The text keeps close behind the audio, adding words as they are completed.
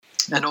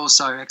and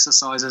also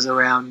exercises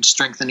around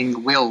strengthening the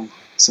will,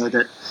 so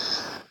that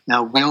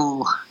our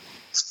will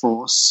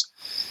force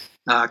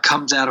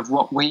comes out of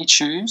what we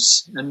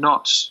choose and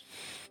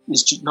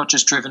is not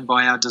just driven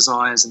by our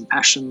desires and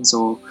passions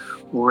or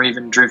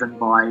even driven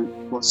by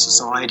what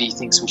society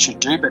thinks we should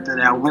do, but that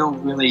our will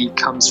really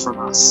comes from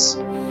us.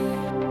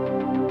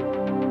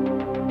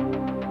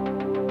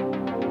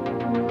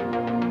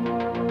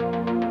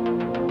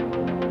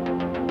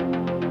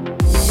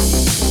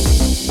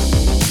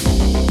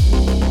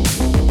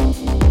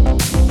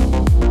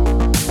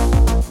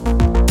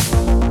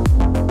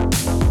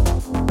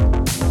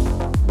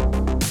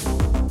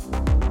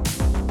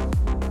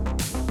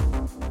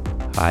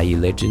 Hi, you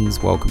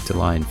legends. Welcome to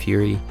Lion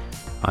Fury.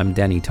 I'm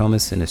Danny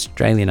Thomas, an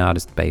Australian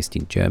artist based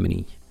in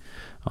Germany.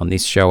 On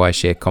this show, I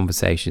share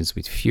conversations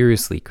with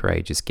furiously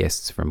courageous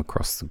guests from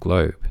across the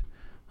globe.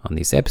 On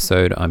this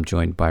episode, I'm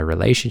joined by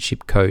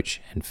relationship coach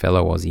and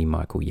fellow Aussie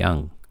Michael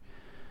Young.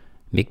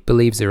 Mick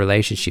believes a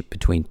relationship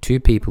between two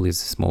people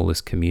is the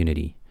smallest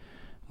community.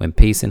 When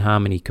peace and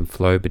harmony can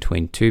flow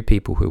between two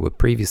people who were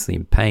previously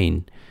in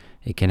pain,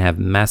 it can have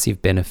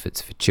massive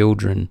benefits for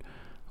children,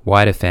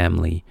 wider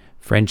family,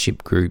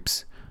 friendship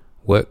groups,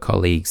 work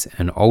colleagues,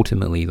 and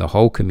ultimately the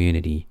whole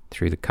community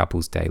through the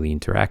couple's daily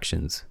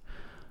interactions.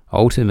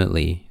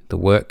 Ultimately, the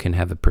work can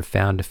have a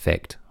profound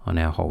effect on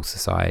our whole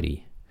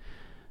society.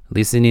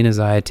 Listen in as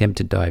I attempt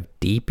to dive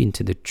deep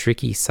into the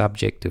tricky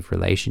subject of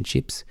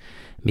relationships.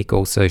 Mick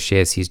also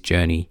shares his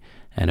journey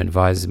and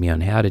advises me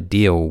on how to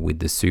deal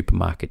with the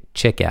supermarket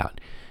checkout.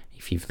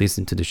 If you've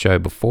listened to the show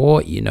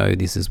before, you know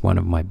this is one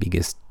of my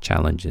biggest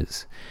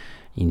challenges.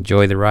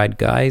 Enjoy the ride,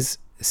 guys.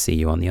 See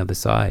you on the other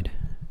side.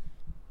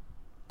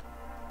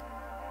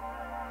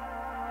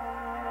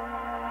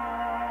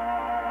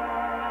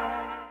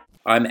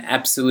 I'm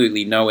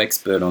absolutely no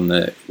expert on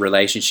the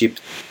relationship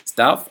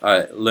stuff.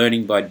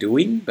 Learning by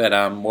doing, but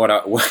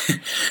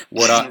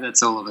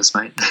that's all of us,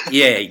 mate.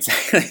 Yeah,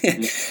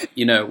 exactly.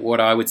 You know what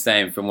I would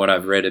say, and from what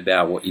I've read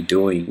about what you're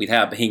doing,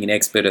 without being an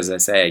expert, as I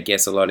say, I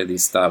guess a lot of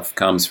this stuff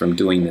comes from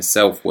doing the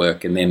self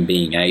work and then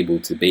being able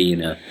to be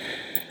in a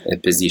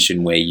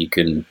position where you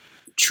can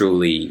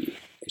truly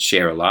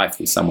share a life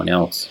with someone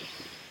else.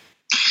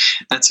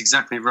 That's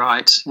exactly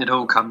right. It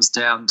all comes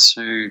down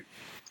to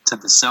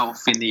the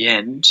self in the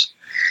end.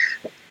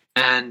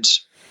 And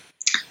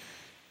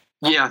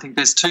yeah, I think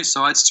there's two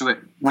sides to it.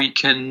 You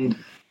can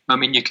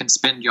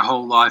spend your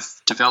whole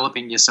life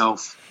developing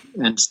yourself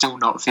and still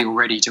not feel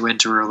ready to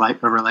enter a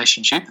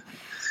relationship.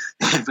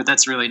 But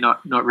that's really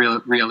not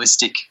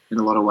realistic in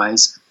a lot of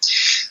ways.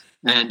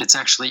 And it's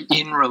actually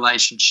in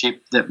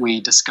relationship that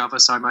we discover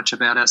so much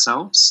about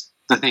ourselves,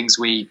 the things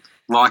we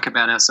like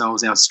about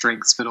ourselves, our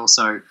strengths, but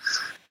also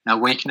our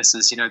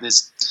weaknesses. You know,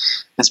 there's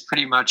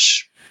pretty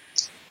much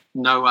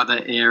no other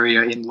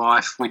area in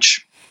life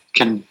which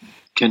can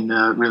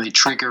really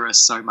trigger us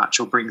so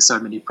much or bring so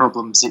many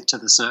problems to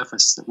the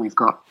surface that we've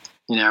got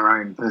in our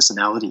own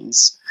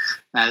personalities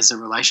as a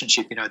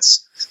relationship. You know,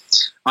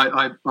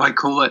 I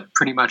call it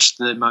pretty much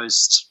the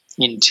most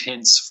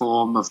intense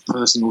form of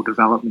personal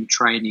development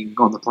training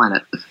on the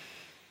planet.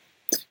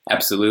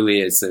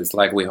 Absolutely. It's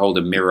like we hold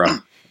a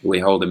mirror. We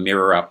hold a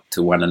mirror up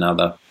to one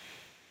another.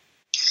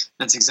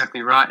 That's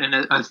exactly right, and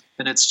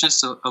it's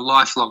just a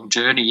lifelong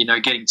journey. You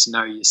know, getting to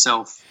know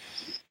yourself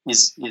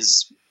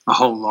is a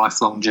whole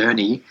lifelong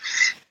journey,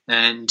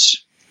 and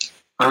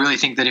I really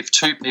think that if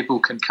two people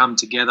can come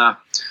together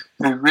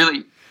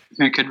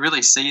who can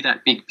really see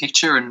that big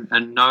picture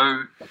and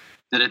know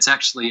that it's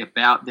actually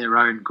about their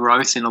own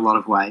growth in a lot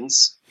of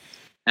ways,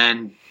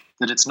 and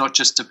that it's not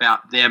just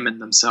about them and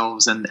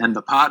themselves and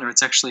the partner,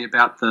 it's actually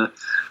about the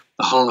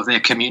whole of their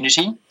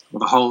community or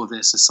the whole of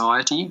their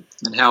society,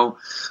 and how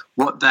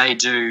what they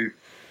do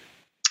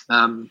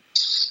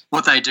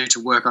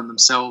to work on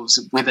themselves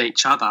with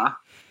each other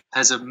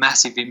has a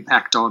massive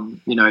impact on,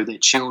 you know, their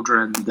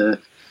children,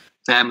 the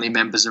family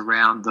members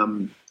around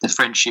them, the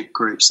friendship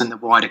groups, and the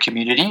wider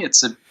community.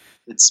 It's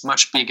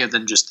much bigger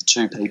than just the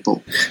two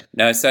people.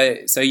 No,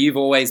 so you've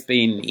always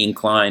been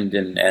inclined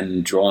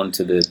and drawn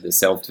to the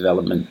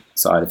self-development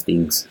side of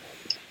things.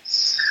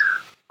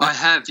 I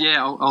have,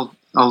 yeah.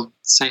 I'll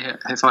see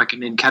if I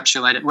can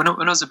encapsulate it. When I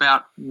was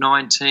about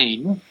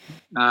 19,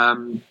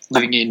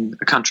 living in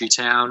a country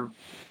town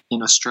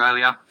in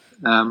Australia,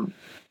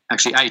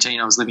 actually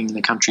 18, I was living in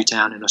a country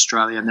town in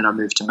Australia, and then I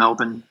moved to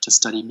Melbourne to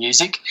study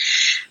music.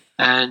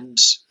 And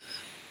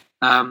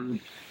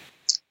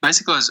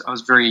basically I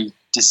was very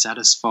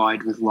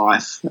dissatisfied with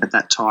life at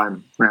that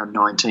time, around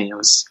 19. I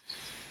was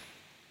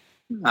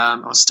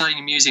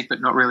studying music but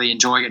not really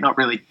enjoying it, not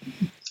really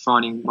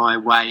finding my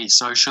way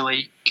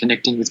socially,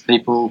 connecting with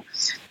people.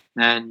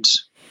 And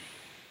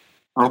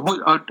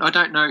I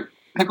don't know,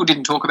 people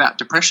didn't talk about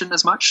depression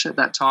as much at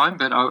that time,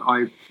 but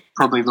I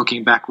probably,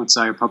 looking back, would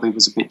say I probably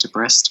was a bit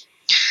depressed.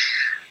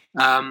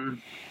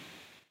 And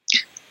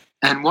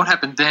what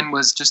happened then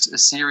was just a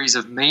series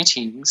of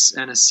meetings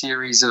and a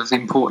series of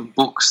important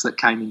books that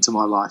came into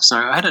my life. So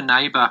I had a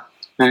neighbour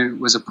who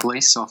was a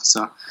police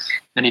officer,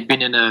 and he'd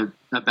been in a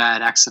a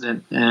bad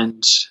accident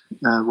and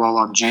while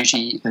on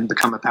duty and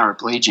become a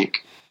paraplegic.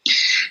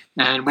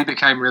 And we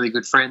became really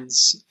good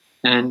friends.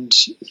 And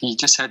he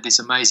just had this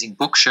amazing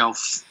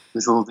bookshelf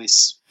with all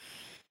this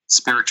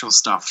spiritual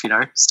stuff,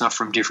 stuff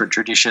from different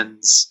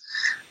traditions,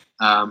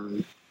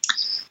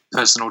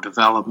 personal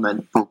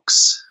development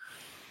books.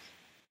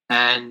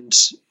 And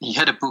he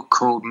had a book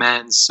called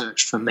Man's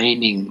Search for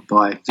Meaning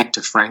by Viktor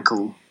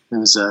Frankl, who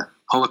was a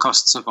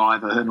Holocaust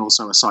survivor and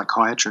also a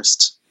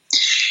psychiatrist.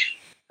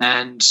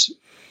 And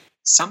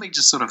something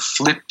just sort of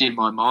flipped in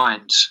my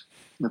mind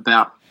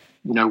about,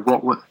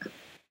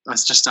 I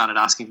just started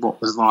asking,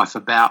 what was life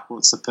about?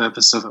 What's the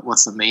purpose of it?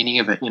 What's the meaning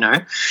of it,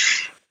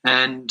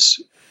 And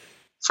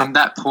from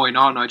that point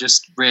on, I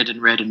just read and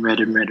read and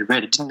read and read and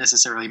read. It didn't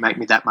necessarily make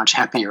me that much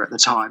happier at the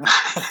time.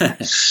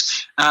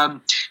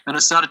 And I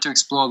started to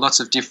explore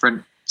lots of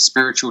different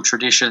spiritual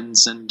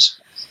traditions. And,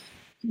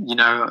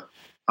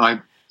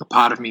 a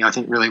part of me, I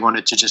think, really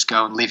wanted to just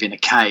go and live in a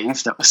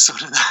cave. That was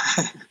sort of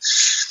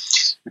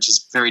which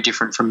is very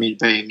different from me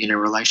being in a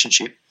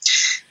relationship.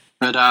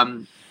 But,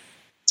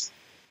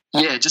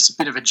 just a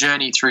bit of a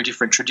journey through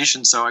different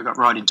traditions. So I got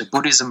right into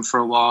Buddhism for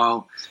a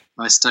while.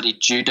 I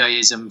studied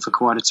Judaism for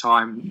quite a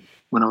time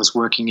when I was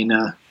working in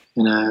a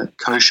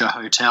kosher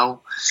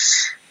hotel.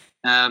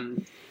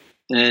 And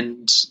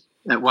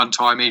at one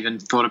time even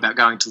thought about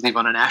going to live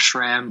on an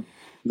ashram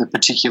with a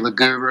particular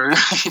guru,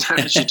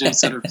 as you do,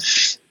 sort of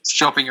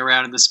shopping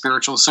around in the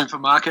spiritual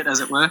supermarket, as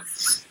it were.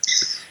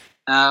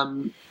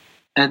 And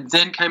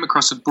then came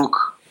across a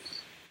book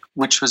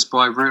which was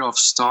by Rudolf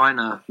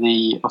Steiner,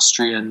 the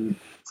Austrian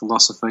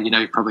philosopher.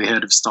 You've probably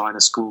heard of Steiner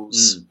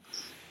schools,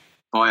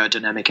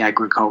 biodynamic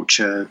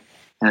agriculture,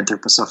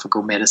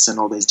 anthroposophical medicine,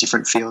 all these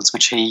different fields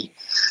which he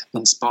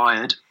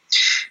inspired.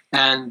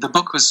 And the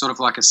book was sort of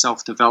like a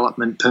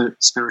self-development,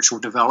 spiritual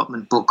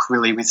development book,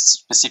 really, with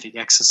specific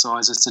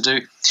exercises to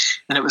do.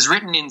 And it was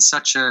written in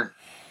such a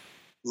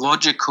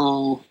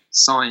logical,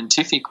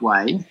 scientific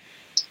way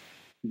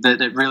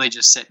that it really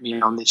just set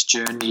me on this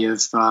journey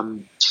of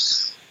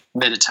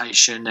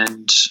meditation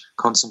and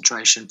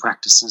concentration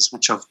practices,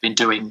 which I've been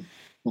doing,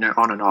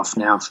 on and off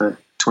now for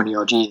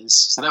 20-odd years.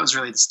 So that was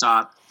really the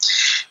start.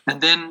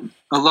 And then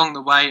along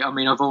the way,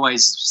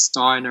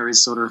 Steiner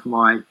is sort of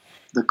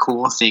the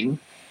core thing.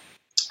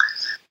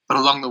 But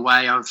along the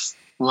way, I've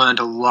learned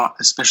a lot,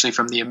 especially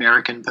from the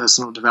American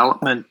personal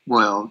development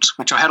world,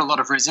 which I had a lot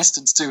of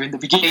resistance to in the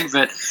beginning.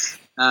 But,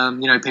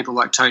 people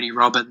like Tony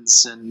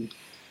Robbins and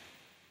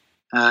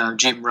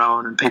Jim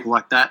Rohn and people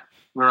like that,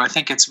 where I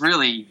think it's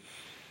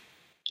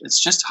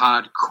just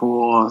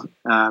hardcore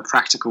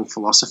practical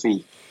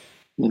philosophy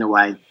in a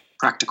way,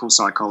 practical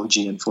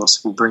psychology and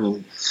philosophy,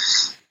 bringing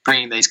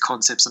these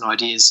concepts and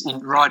ideas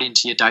right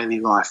into your daily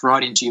life,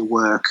 right into your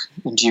work,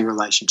 into your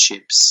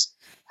relationships,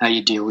 how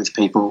you deal with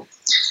people.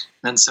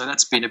 And so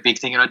that's been a big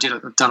thing. And I've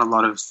done a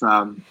lot of,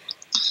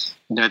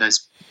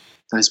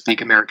 those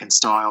big American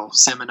style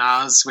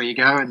seminars where you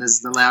go and there's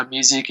the loud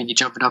music and you're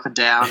jumping up and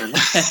down. And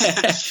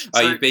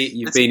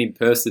you've been in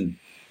person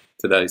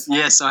to those?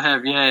 Yes, I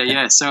have.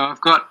 Yeah. So I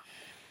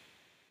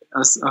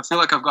feel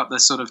like I've got the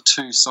sort of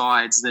two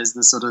sides. There's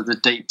the sort of the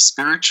deep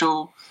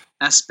spiritual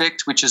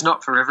aspect, which is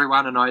not for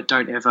everyone, and I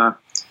don't ever,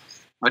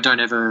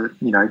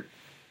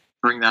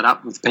 bring that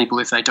up with people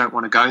if they don't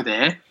want to go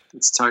there.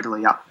 It's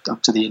totally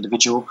up to the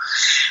individual,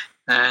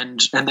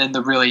 and then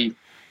the really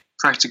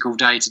practical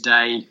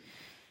day-to-day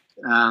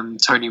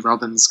Tony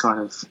Robbins kind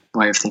of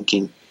way of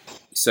thinking.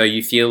 So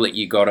you feel that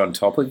you got on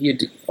top of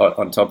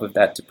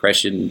that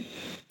depression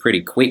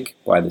pretty quick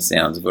by the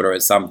sounds of it, or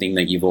it's something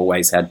that you've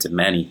always had to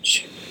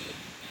manage?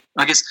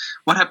 I guess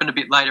what happened a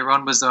bit later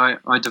on was I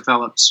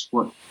developed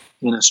what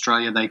in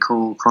Australia they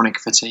call chronic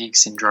fatigue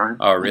syndrome.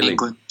 Oh, really?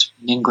 In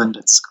England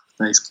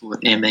they call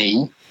it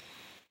ME.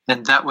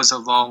 And that was a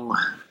long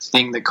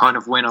thing that kind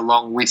of went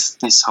along with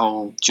this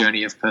whole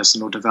journey of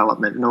personal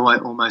development. And I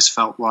almost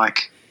felt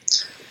like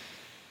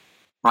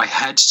I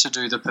had to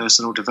do the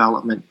personal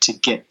development to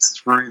get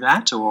through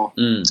that, or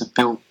to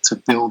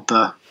build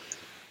the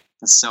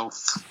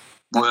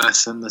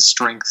self-worth and the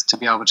strength to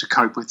be able to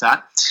cope with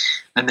that.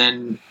 And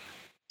then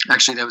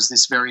actually there was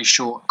this very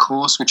short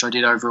course which I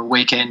did over a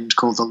weekend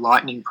called the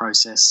Lightning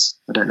Process.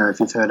 I don't know if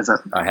you've heard of it.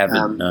 I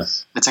haven't, no.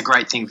 It's a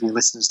great thing for your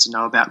listeners to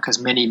know about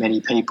because many,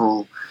 many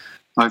people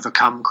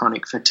overcome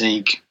chronic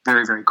fatigue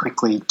very, very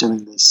quickly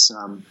doing this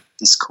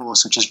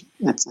course, which is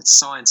it's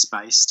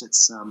science-based.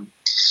 It's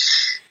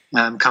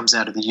comes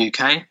out of the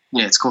UK.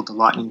 Yeah, it's called the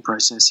Lightning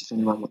Process if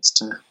anyone wants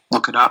to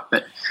look it up.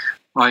 But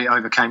I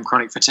overcame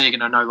chronic fatigue,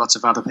 and I know lots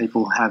of other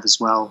people have as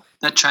well.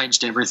 That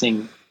changed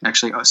everything,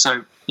 actually.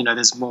 So,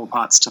 there's more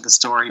parts to the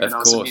story, but I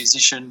was a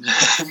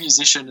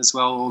musician as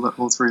well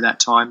all through that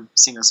time,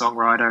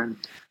 singer-songwriter and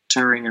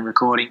touring and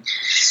recording,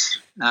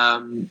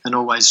 and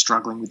always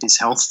struggling with this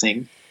health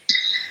thing.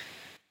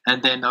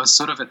 And then I was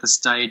sort of at the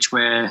stage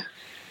where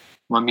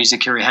my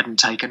music career hadn't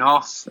taken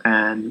off,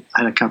 and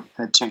I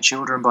had 2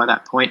 children by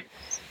that point.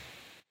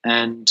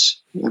 And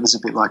it was a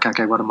bit like,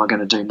 okay, what am I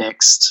going to do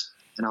next?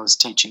 And I was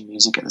teaching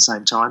music at the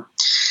same time.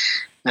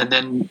 And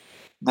then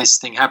this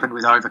thing happened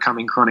with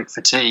overcoming chronic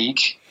fatigue,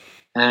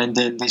 and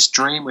then this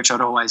dream which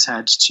I'd always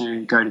had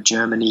to go to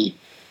Germany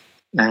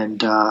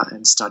and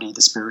study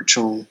the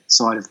spiritual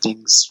side of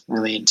things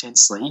really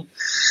intensely.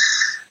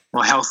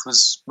 My health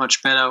was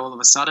much better all of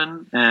a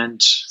sudden,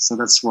 and so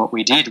that's what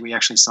we did. We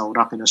actually sold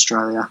up in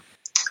Australia,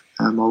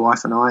 my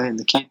wife and I and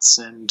the kids,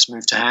 and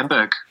moved to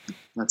Hamburg.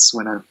 That's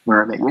where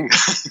I met you.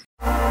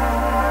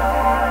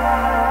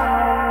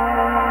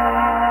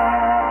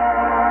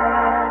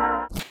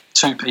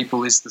 Two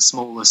people is the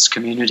smallest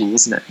community,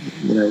 isn't it?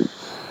 You know,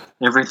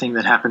 everything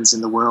that happens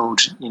in the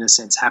world, in a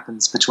sense,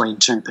 happens between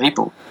two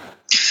people.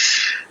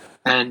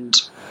 And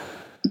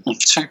if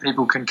two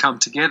people can come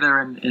together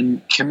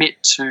and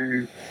commit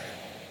to,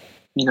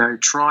 you know,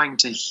 trying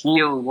to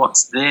heal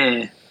what's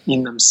there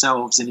in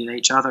themselves and in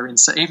each other, and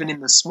so even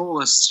in the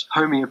smallest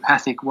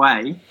homeopathic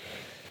way,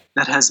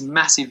 that has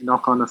massive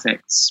knock-on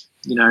effects.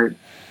 You know,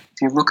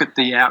 if you look at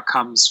the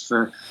outcomes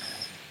for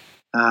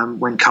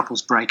when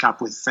couples break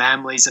up with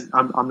families, and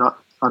I'm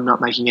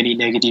not making any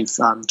negative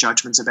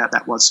judgments about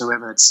that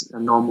whatsoever. It's a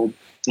normal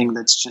thing.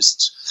 That's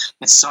just,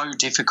 it's so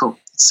difficult.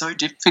 It's so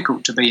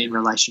difficult to be in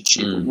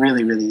relationship. It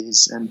really, really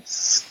is.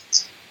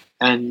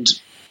 And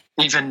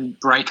even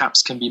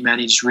breakups can be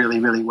managed really,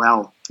 really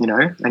well, you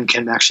know, and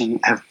can actually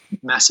have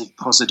massive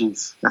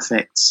positive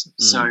effects.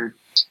 So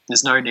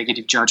there's no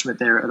negative judgment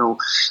there at all.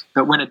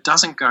 But when it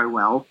doesn't go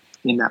well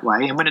in that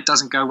way, and when it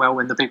doesn't go well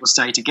when the people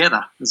stay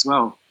together as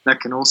well,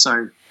 that can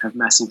also have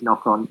massive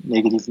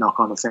negative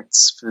knock-on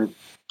effects for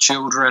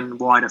children,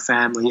 wider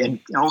family, and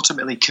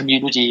ultimately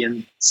community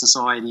and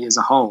society as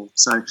a whole.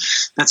 So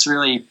that's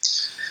really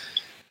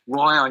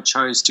why I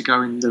chose to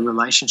go in the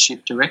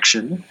relationship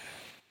direction,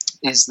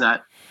 is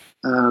that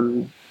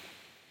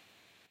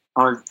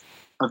I've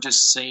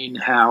just seen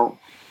how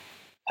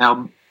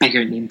big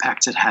an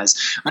impact it has.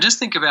 I just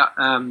think about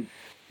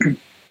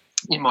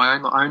in my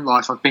own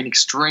life, I've been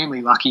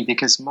extremely lucky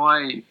because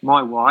my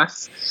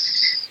wife,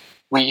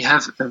 we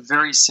have a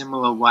very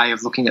similar way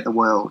of looking at the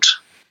world.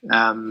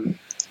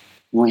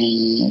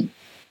 We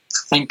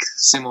think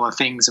similar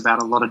things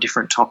about a lot of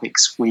different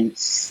topics. We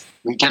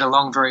get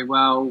along very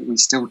well. We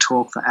still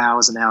talk for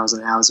hours and hours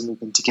and hours, and we've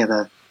been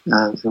together.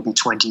 It'll be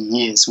 20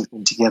 years we've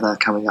been together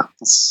coming up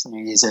this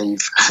New Year's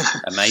Eve.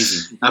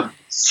 Amazing.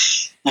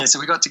 Yeah,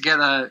 so we got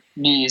together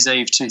New Year's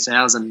Eve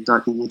 2000,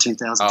 like the year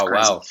 2000. Oh,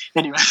 crazy. wow.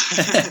 Anyway,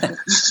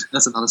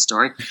 that's another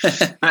story.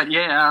 But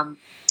yeah,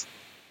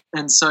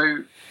 and so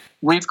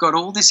we've got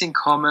all this in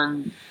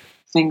common.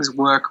 Things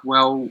work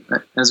well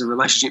as a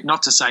relationship.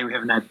 Not to say we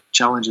haven't had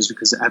challenges,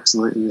 because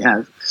absolutely we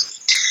have.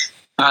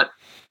 But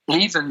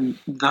even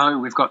though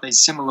we've got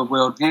these similar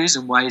worldviews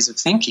and ways of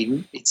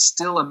thinking, it's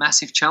still a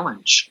massive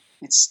challenge.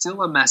 It's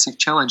still a massive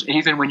challenge.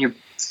 Even when you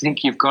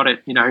think you've got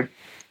it, you know,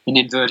 in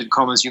inverted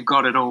commas, you've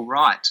got it all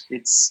right,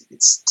 it's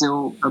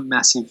still a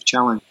massive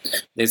challenge.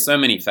 There's so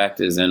many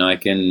factors, and I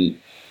can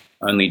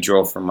only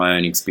draw from my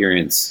own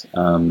experience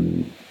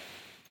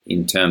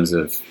in terms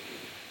of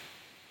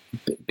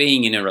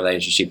being in a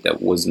relationship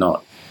that was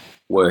not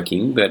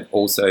working, but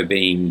also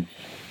being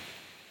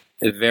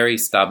very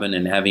stubborn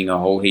and having a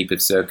whole heap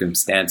of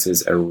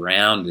circumstances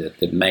around it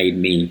that made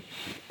me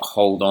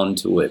hold on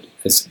to it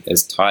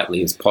as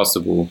tightly as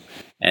possible,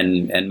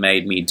 and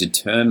made me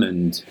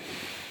determined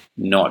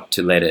not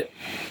to let it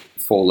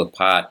fall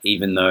apart,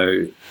 even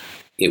though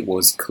it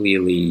was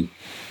clearly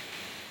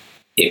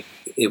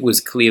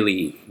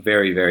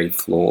very, very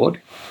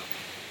flawed.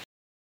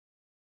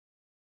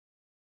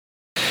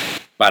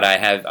 But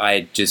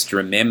I just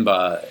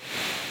remember,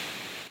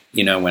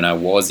 you know, when I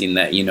was in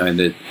that, you know,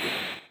 that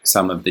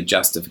some of the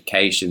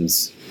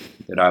justifications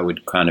that I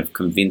would kind of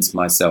convince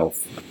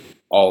myself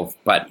of.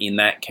 But in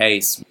that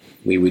case,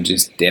 we were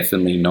just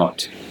definitely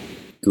not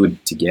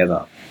good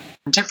together.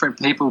 Different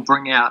people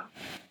bring out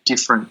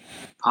different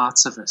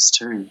parts of us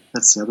too.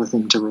 That's the other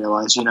thing to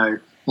realise. You know,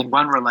 in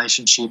one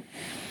relationship,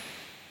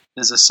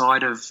 there's a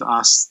side of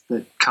us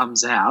that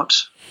comes out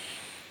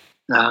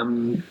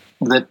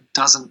that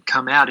doesn't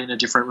come out in a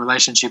different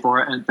relationship,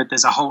 but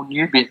there's a whole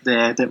new bit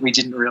there that we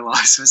didn't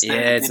realise was there.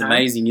 Yeah, it's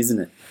amazing, isn't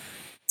it?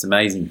 It's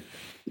amazing.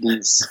 It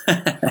is.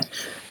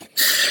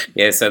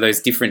 Yeah, so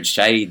those different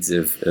shades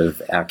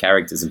of our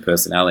characters and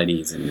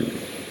personalities and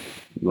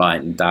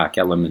light and dark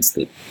elements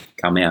that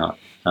come out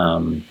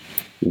in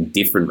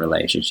different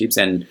relationships,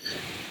 and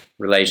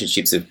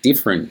relationships of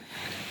different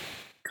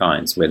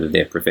kinds, whether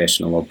they're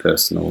professional or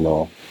personal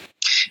or...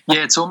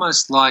 Yeah, it's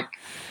almost like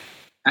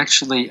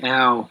actually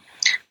our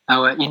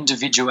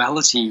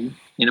individuality,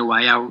 in a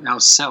way, our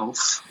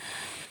self,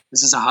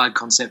 this is a hard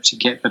concept to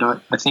get, but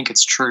I think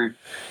it's true.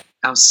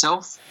 Our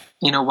self,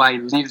 in a way,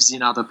 lives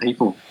in other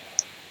people.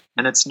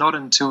 And it's not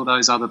until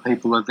those other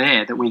people are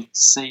there that we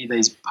see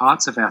these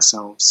parts of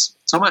ourselves.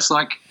 It's almost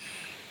like,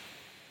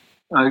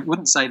 I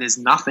wouldn't say there's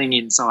nothing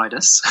inside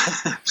us,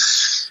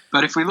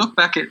 but if we look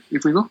back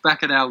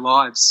at our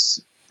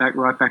lives,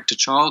 right back to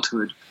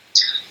childhood,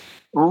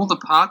 all the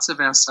parts of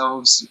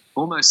ourselves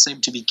almost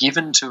seem to be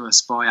given to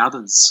us by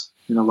others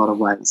in a lot of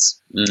ways.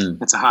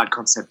 It's a hard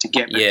concept to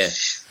get, but, yeah.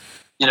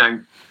 you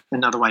know,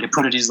 another way to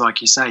put it is,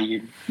 like you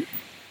say,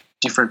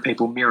 different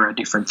people mirror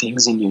different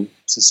things in you.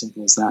 It's as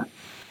simple as that.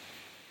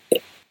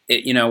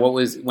 What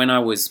was when I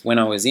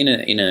was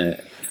in a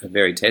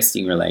very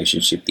testing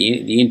relationship,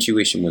 the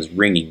intuition was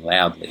ringing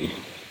loudly,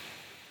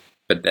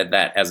 but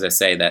that as I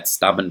say, that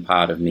stubborn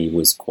part of me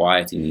was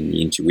quieting in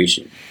the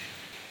intuition.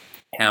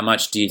 How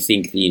much do you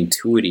think the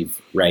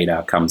intuitive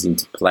radar comes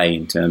into play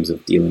in terms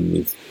of dealing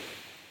with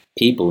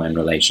people and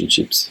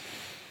relationships?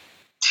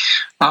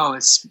 Oh,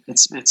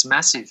 it's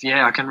massive.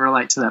 Yeah, I can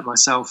relate to that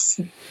myself.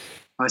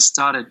 I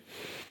started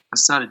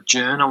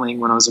journaling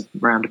when I was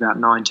around about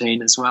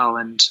 19 as well,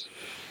 and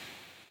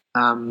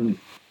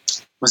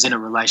was in a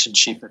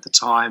relationship at the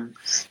time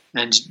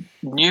and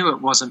knew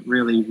it wasn't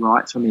really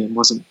right for me and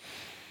wasn't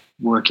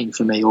working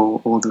for me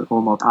or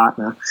my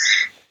partner.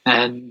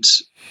 And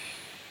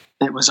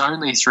it was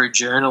only through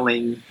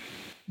journaling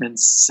and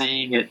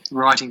seeing it,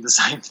 writing the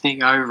same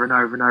thing over and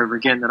over and over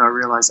again, that I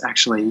realised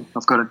actually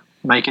I've got to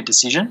make a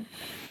decision,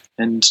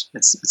 and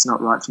it's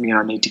not right for me, and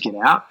I need to get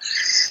out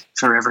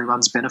for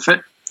everyone's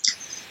benefit.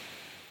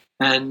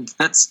 And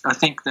I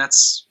think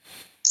that's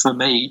for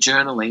me,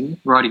 journaling,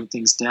 writing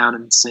things down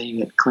and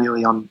seeing it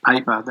clearly on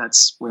paper.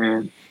 That's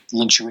where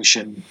the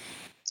intuition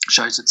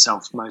shows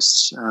itself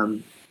most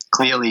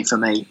clearly for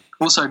me.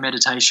 Also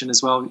meditation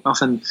as well.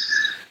 Often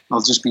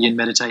I'll just be in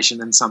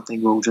meditation and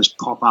something will just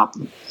pop up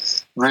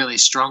really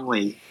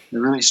strongly, a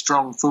really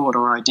strong thought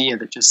or idea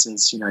that just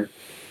says,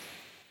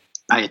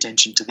 pay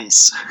attention to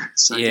this.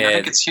 So yeah, I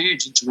think it's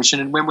huge, intuition.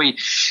 And when we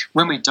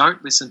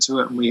don't listen to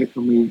it and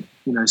we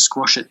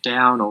squash it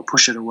down or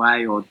push it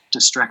away or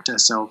distract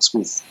ourselves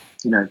with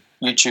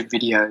YouTube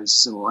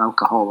videos or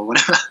alcohol or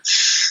whatever,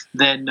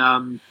 then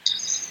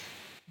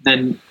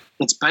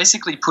it's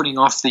basically putting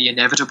off the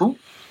inevitable,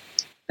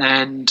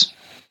 and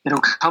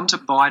it'll come to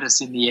bite us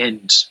in the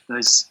end.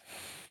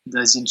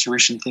 Those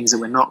intuition things that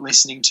we're not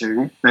listening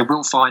to, they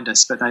will find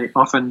us, but they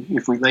often,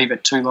 if we leave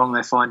it too long,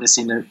 they find us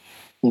in an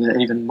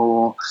even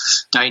more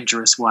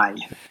dangerous way.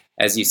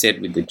 As you said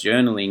with the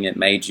journaling, it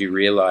made you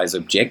realize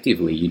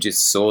objectively, you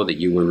just saw that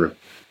you were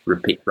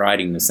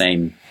writing the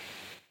same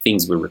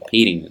things were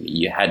repeating.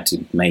 You had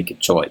to make a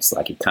choice.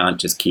 Like, it can't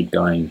just keep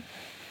going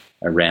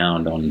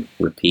around on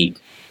repeat.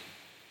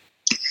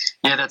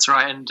 Yeah, that's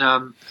right. And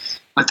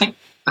I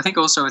think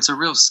also it's a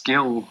real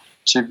skill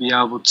to be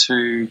able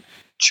to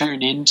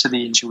tune into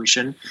the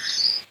intuition,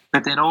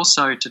 but then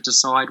also to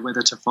decide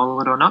whether to follow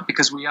it or not,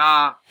 because we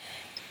are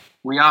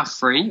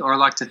free, or I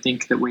like to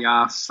think that we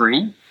are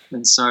free.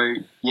 And so,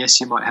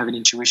 yes, you might have an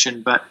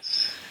intuition, but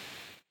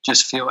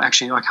just feel,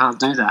 actually, I can't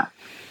do that.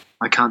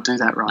 I can't do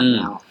that right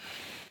now.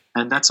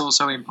 And that's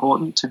also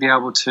important, to be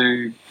able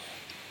to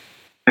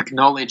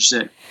acknowledge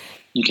that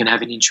you can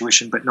have an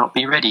intuition but not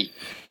be ready.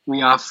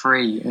 We are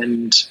free,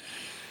 and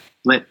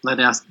let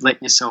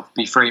yourself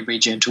be free and be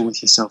gentle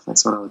with yourself.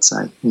 That's what I would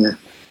say. Yeah.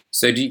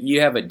 So do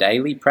you have a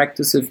daily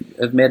practice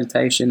of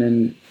meditation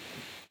and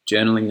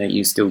journaling that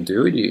you still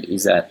do?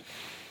 Is that...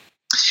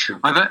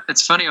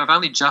 It's funny, I've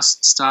only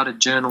just started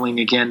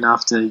journaling again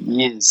after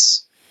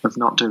years of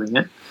not doing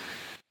it.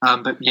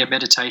 But yeah,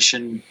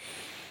 meditation,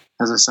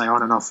 as I say,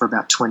 on and off for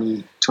about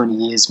 20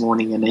 years,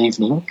 morning and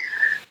evening.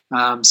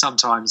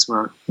 Sometimes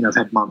where I've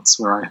had months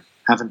where I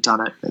haven't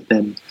done it, but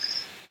then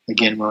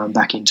again where I'm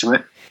back into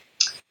it.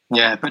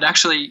 Yeah, but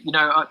actually,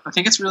 I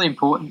think it's really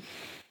important,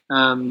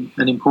 an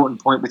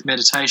important point with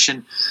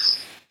meditation,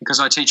 because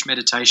I teach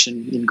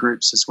meditation in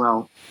groups as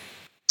well.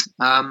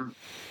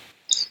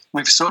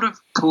 We've sort of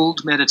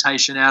pulled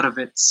meditation out of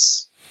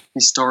its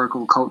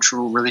historical,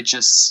 cultural,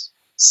 religious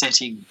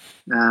setting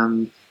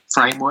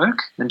framework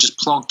and just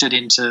plonked it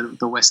into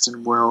the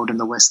Western world and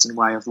the Western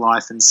way of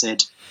life and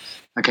said,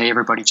 okay,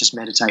 everybody just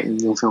meditate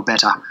and you'll feel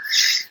better.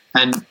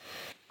 And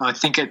I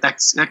think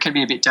that can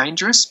be a bit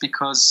dangerous,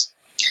 because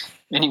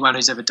anyone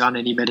who's ever done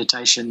any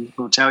meditation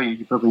will tell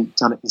you've probably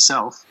done it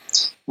yourself,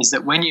 is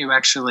that when you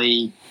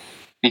actually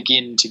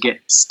begin to get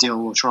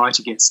still or try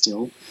to get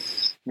still,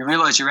 you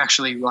realize you're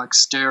actually like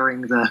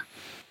stirring the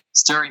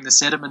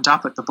sediment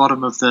up at the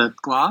bottom of the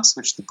glass,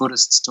 which the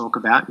Buddhists talk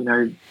about.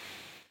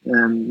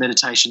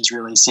 Meditation's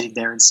really sitting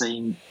there and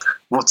seeing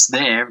what's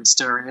there and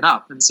stirring it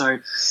up. And so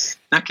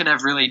that can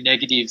have really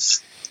negative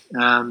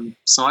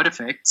side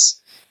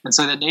effects. And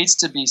so there needs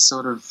to be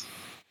sort of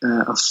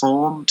a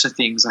form to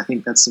things. I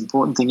think that's the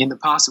important thing. In the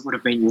past, it would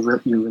have been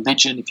your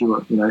religion, if you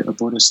were a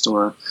Buddhist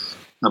or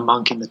a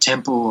monk in the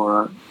temple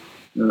or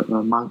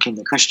a monk in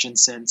the Christian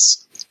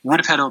sense. You would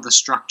have had all the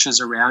structures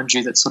around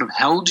you that sort of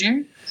held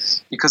you,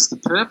 because the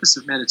purpose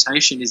of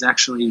meditation is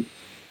actually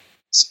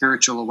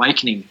spiritual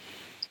awakening.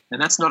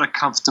 And that's not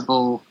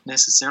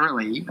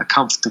necessarily a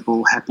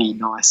comfortable, happy,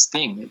 nice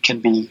thing. It can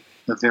be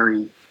a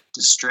very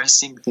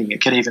distressing thing.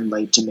 It can even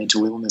lead to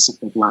mental illness if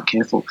people aren't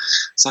careful.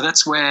 So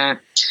that's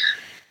where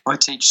I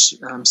teach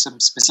some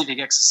specific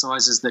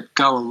exercises that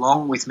go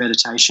along with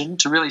meditation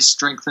to really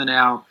strengthen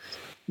our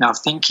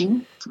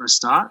thinking for a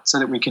start, so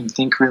that we can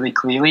think really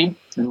clearly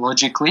and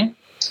logically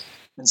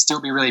and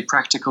still be really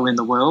practical in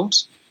the world,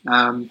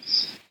 and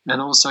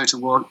also to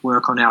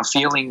work on our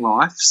feeling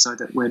life, so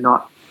that we're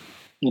not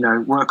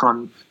work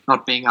on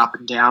not being up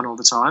and down all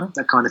the time,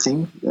 that kind of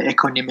thing, the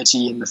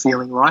equanimity in the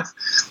feeling life.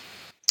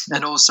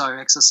 And also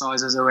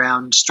exercises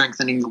around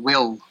strengthening the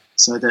will,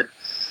 so that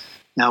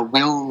our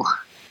will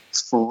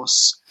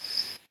force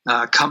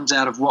comes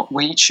out of what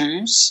we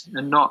choose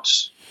and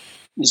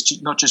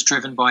is not just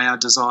driven by our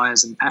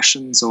desires and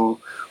passions or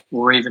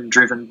even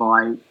driven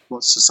by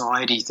what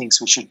society thinks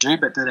we should do,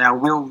 but that our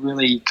will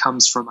really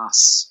comes from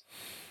us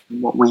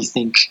and what we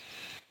think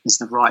is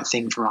the right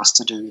thing for us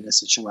to do in a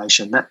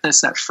situation. There's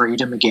that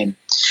freedom again.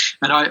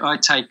 And I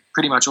take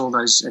pretty much all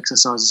those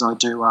exercises I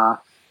do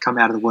come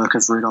out of the work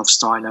of Rudolf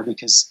Steiner,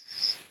 because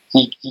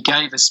he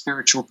gave a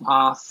spiritual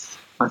path,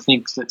 I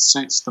think, that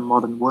suits the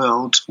modern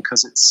world,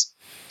 because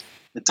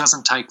it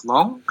doesn't take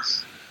long.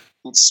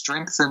 It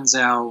strengthens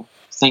our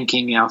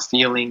thinking, our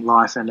feeling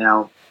life, and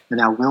our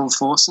will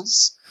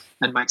forces,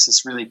 and makes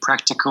us really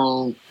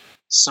practical,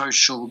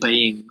 social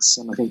beings.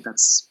 And I think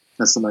that's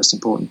the most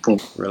important thing.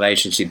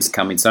 Relationships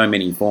come in so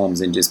many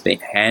forms, and just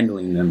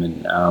handling them,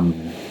 and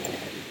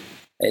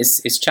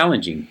it's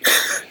challenging,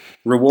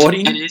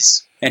 rewarding. It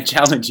is, and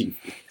challenging.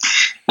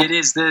 It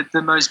is.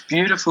 The most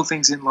beautiful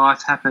things in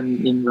life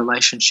happen in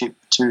relationship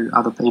to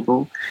other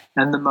people,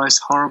 and the most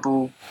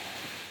horrible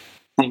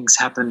things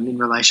happen in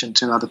relation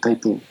to other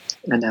people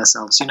and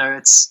ourselves.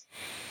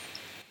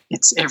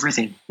 It's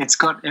everything. It's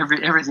got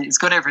everything. It's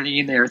got everything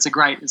in there. It's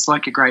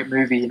like a great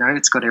movie.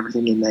 It's got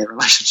everything in there.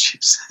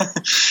 Relationships.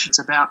 It's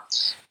about,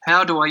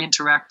 how do I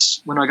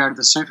interact when I go to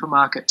the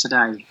supermarket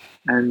today?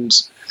 And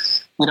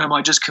am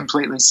I just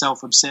completely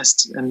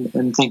self-obsessed and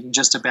thinking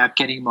just about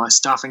getting my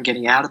stuff and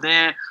getting out of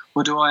there,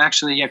 or do I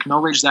actually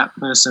acknowledge that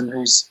person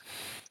who's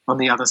on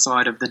the other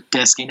side of the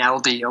desk in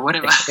Aldi or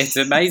whatever? It's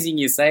amazing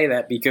you say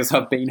that, because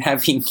I've been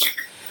having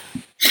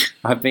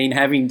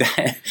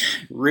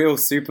real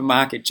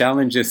supermarket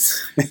challenges.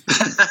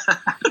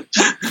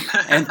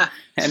 and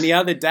the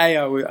other day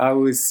I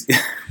was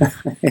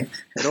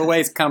it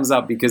always comes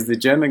up, because the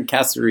German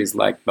Kasse is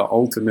like the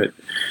ultimate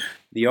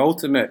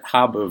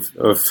hub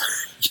of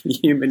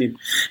human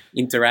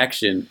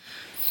interaction,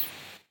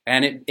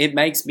 and it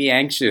makes me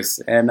anxious.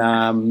 And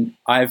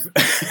I've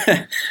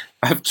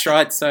I've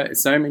tried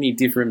so many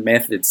different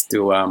methods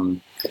to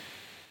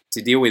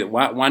deal with it.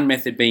 One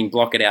method being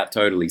block it out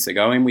totally. So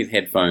go in with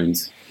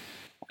headphones.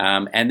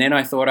 And then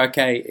I thought,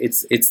 okay,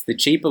 it's the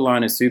cheaper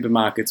line of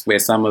supermarkets where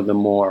some of the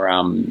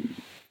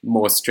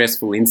more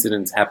stressful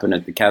incidents happen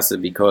at the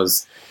Kasse,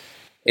 because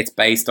it's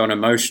based on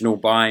emotional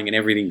buying and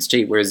everything's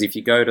cheap. Whereas if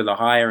you go to the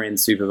higher end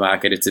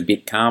supermarket, it's a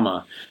bit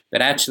calmer.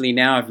 But actually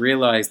now I've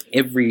realized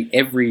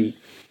every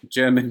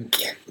German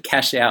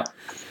cash out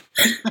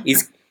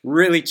is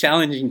really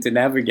challenging to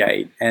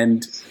navigate.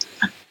 And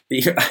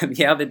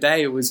the other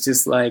day it was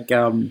just like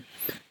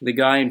the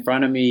guy in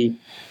front of me,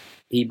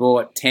 he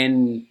bought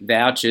 10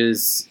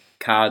 vouchers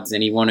cards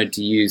and he wanted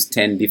to use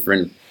 10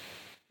 different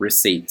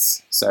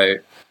receipts. So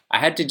I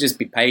had to just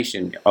be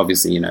patient.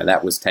 Obviously,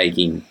 that was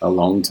taking a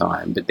long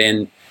time. But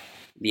then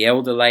the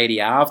elder lady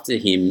after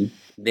him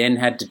then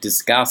had to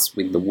discuss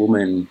with the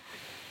woman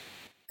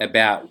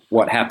about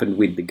what happened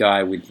with the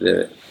guy with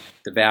the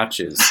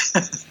vouchers.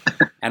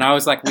 And I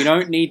was like, we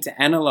don't need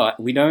to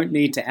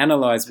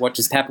analyze what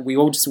just happened. We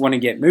all just want to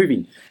get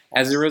moving.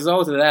 As a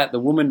result of that, the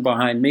woman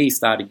behind me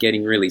started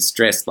getting really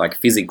stressed, like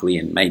physically,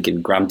 and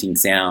making grunting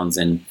sounds.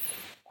 And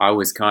I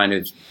was kind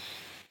of,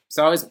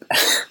 so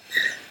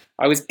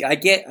I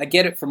get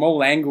it from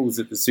all angles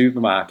at the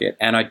supermarket,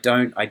 and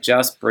I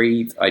just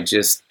breathe. I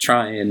just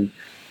try and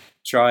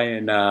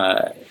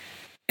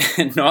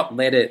not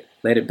let it.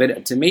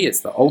 But to me, it's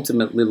the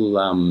ultimate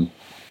little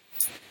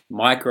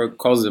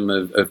microcosm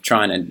of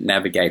trying to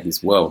navigate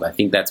this world. I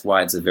think that's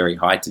why it's a very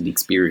heightened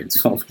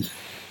experience for me.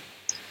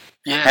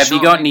 Yeah, Have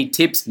you got any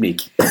tips,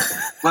 Mick?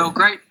 Well,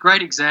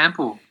 great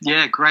example.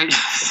 Yeah, great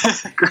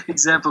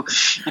example.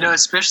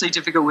 Especially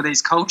difficult with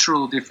these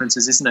cultural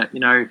differences, isn't it?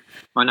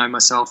 I know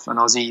myself, an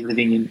Aussie who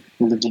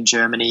lived in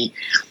Germany.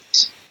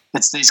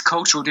 It's these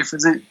cultural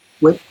differences.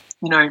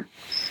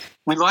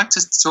 We like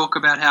to talk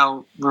about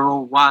how we're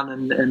all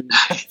one and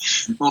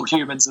all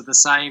humans are the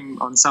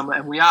same on some,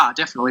 and we are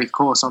definitely, of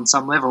course, on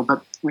some level,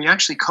 but we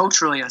actually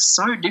culturally are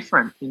so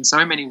different in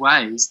so many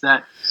ways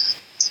that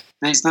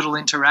these little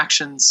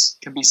interactions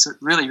can be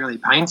really, really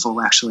painful,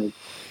 actually.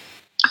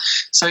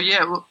 So,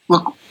 yeah,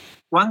 look,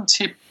 one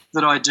tip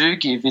that I do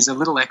give is a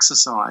little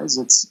exercise.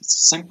 It's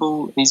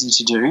simple, easy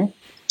to do.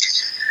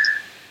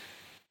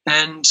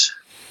 And,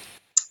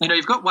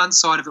 you've got one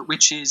side of it,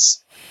 which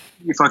is,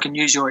 if I can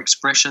use your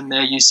expression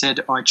there, you said,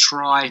 I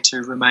try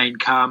to remain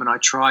calm and I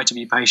try to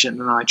be patient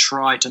and I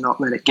try to not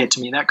let it get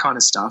to me, that kind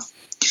of stuff.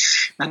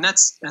 And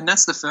that's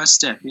the first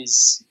step,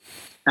 is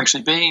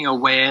actually being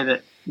aware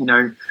that,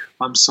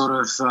 I'm sort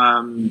of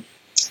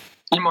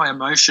in my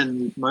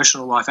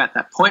emotional life at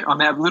that point, I'm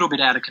a little bit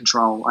out of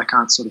control. I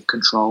can't sort of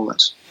control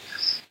it.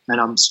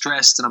 And I'm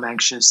stressed and I'm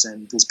anxious,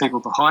 and there's people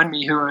behind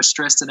me who are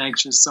stressed and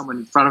anxious. Someone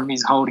in front of me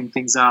is holding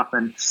things up,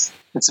 and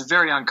it's a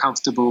very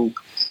uncomfortable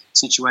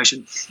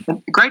situation.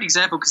 And a great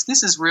example, because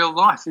this is real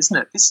life, isn't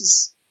it? This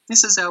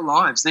this is our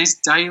lives. These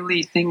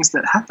daily things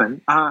that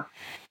happen are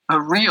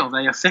real.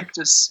 They affect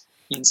us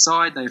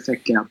inside. They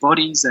affect our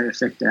bodies. They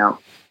affect our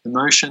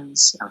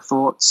emotions, our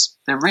thoughts.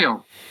 They're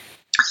real.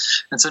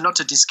 And so not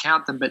to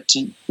discount them, but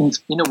to,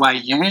 in a way,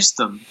 use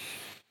them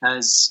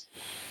as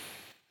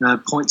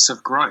points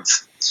of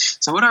growth.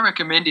 So what I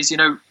recommend is,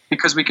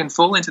 because we can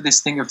fall into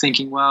this thing of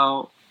thinking,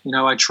 well,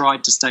 I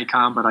tried to stay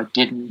calm, but I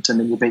didn't, and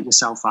then you beat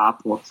yourself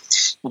up. Or,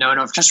 and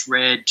I've just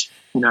read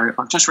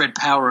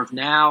Power of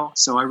Now,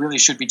 so I really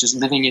should be just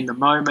living in the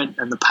moment,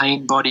 and the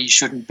pain body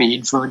shouldn't be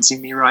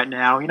influencing me right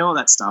now, all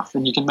that stuff.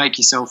 And you can make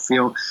yourself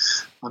feel,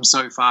 I'm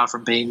so far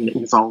from being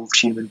an evolved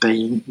human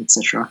being,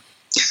 etc.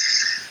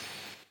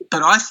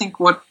 But I think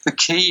what the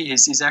key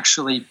is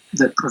actually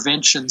that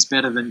prevention's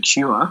better than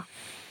cure.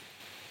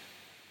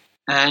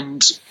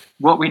 And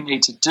what we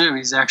need to do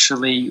is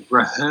actually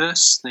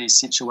rehearse these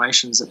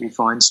situations that we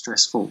find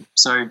stressful.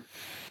 So,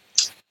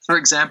 for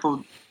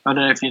example, I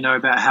don't know if you know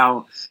about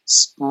how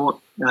sport,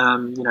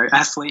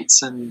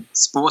 athletes and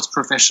sports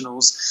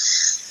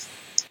professionals,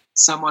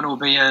 someone will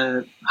be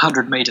a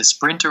 100-meter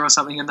sprinter or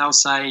something, and they'll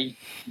say,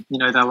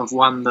 they'll have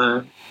won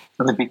the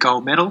Olympic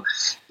gold medal.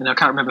 And I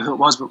can't remember who it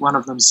was, but one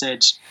of them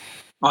said,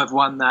 I've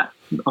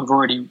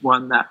already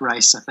won that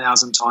race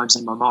 1,000 times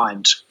in my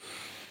mind.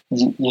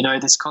 You know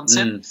this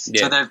concept?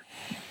 Yeah. So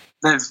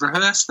they've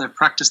rehearsed, they've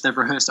practiced, they've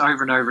rehearsed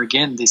over and over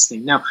again this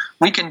thing. Now,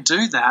 we can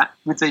do that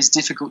with these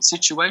difficult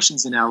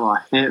situations in our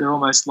life. They're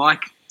almost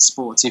like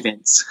sports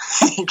events.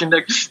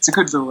 It's a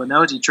good little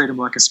analogy, treat them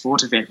like a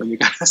sport event when you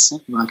go to a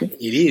supermarket.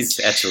 It is,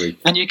 actually.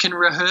 And you can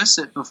rehearse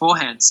it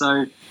beforehand.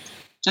 So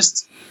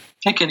just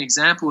pick an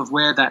example of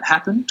where that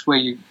happened, where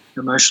you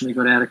emotionally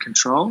got out of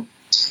control.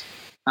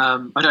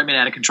 I don't mean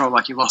out of control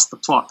like you lost the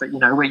plot, but,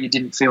 where you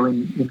didn't feel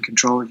in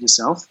control of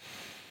yourself.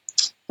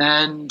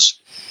 And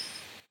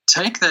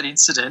take that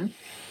incident.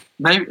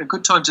 Maybe a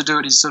good time to do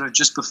it is sort of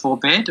just before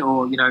bed,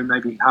 or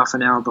maybe half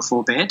an hour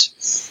before bed,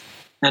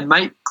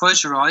 and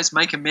close your eyes,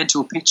 make a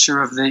mental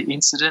picture of the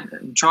incident,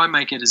 and try and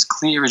make it as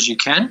clear as you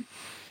can.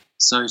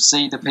 So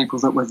see the people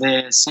that were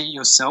there, see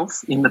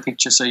yourself in the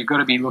picture. So you've got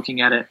to be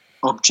looking at it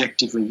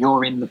objectively.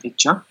 You're in the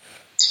picture,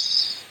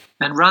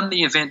 and run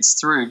the events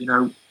through.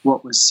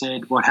 What was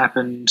said, what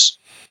happened,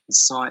 the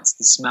sights,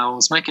 the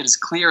smells. Make it as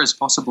clear as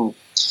possible.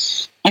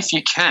 If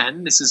you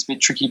can, this is a bit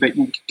tricky, but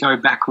you go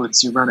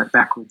backwards, you run it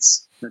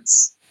backwards.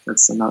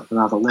 That's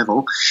another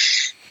level.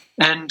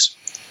 And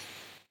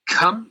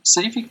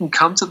see if you can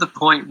come to the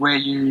point where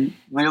you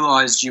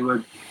realised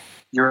your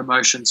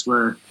emotions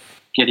were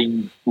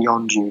getting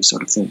beyond you,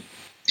 sort of thing.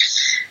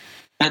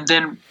 And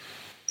then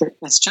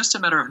it's just a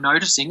matter of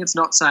noticing. It's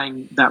not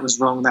saying that was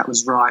wrong, that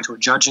was right, or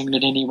judging it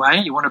in any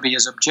way. You want to be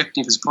as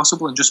objective as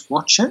possible and just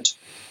watch it.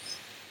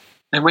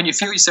 And when you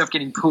feel yourself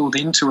getting pulled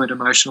into it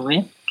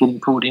emotionally, getting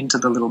pulled into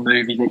the little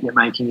movie that you're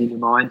making in your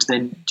mind,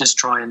 then just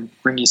try and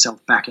bring yourself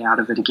back out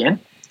of it again.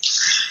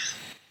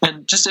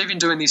 And just even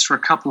doing this for a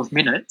couple of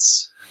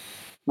minutes,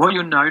 what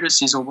you'll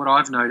notice is, or what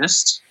I've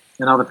noticed,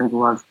 and other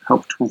people I've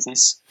helped with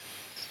this,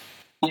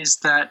 is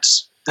that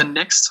the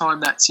next time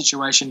that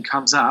situation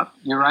comes up,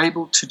 you're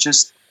able to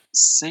just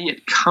see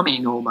it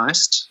coming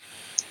almost,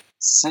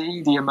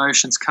 see the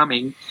emotions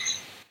coming,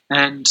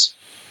 and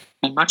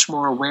be much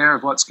more aware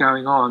of what's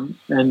going on,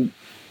 and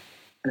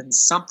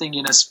something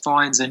in us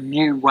finds a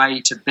new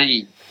way to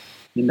be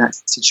in that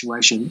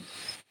situation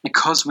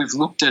because we've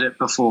looked at it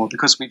before,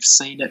 because we've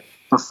seen it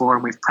before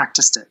and we've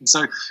practiced it. And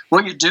so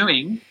what you're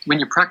doing when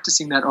you're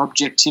practicing that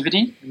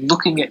objectivity,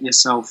 looking at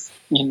yourself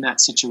in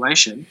that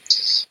situation,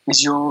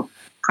 is you're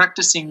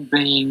practicing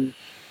being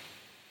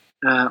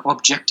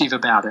objective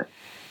about it.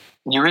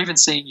 And you're even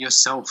seeing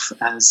yourself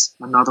as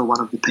another one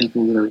of the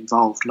people that are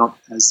involved, not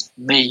as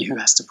me who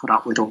has to put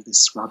up with all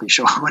this rubbish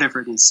or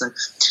whatever it is. So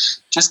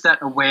just that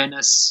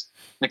awareness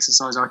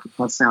exercise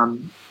I've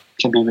found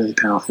can be really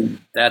powerful.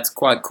 That's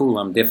quite cool.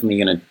 I'm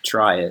definitely going to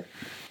try it.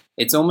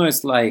 It's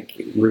almost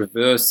like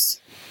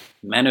reverse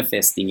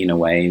manifesting in a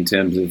way, in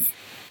terms of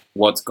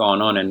what's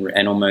gone on,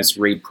 and almost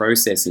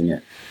reprocessing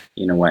it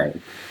in a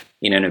way,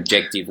 in an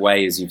objective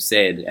way, as you've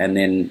said, and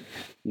then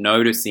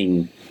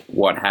noticing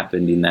what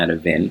happened in that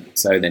event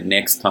so that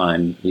next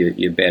time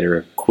you're better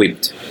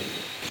equipped.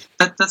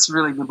 That's a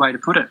really good way to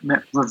put it.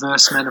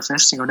 Reverse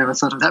manifesting. I never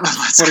thought of that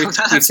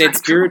before. You said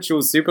spiritual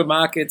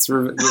supermarkets,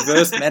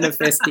 reverse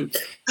manifesting.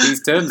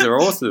 These terms are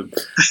awesome.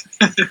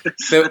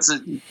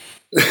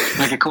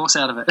 Make a course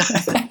out of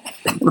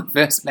it.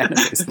 Reverse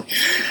manifesting.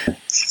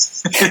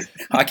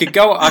 I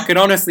could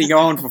honestly go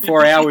on for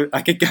 4 hours.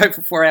 I could go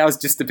for 4 hours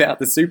just about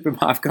the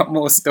supermarket. I've got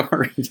more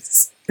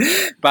stories.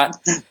 But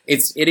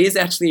it is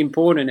actually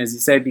important, as you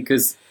say,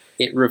 because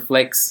it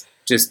reflects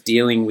just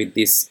dealing with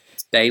this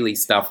daily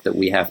stuff that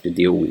we have to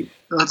deal with.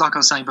 Like I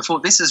was saying before,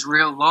 this is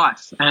real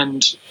life,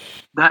 and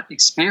that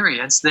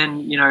experience,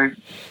 then,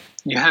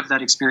 you have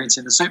that experience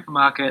in the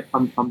supermarket.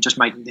 I'm just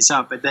making this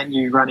up, but then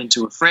you run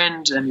into a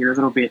friend and you're a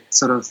little bit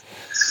sort of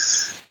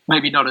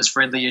maybe not as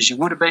friendly as you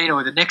would have been,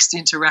 or the next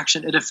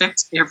interaction, it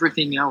affects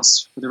everything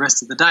else for the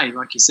rest of the day,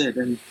 like you said,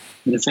 and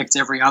it affects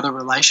every other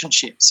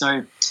relationship.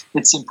 So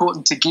it's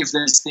important to give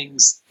those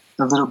things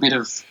a little bit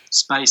of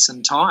space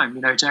and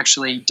time, to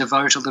actually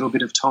devote a little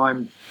bit of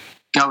time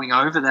going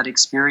over that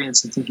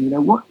experience and thinking,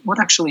 what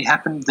actually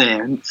happened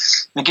there? And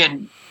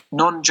again,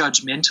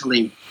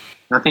 non-judgmentally.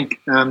 I think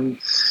a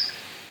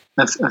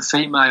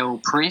female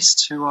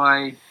priest who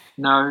I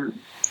know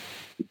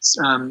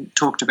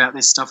talked about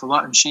this stuff a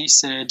lot, and she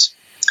said,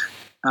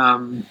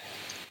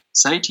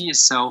 say to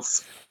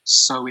yourself,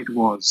 so it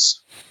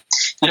was.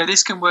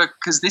 This can work,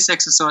 because this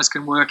exercise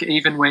can work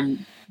even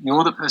when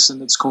you're the person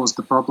that's caused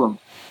the problem.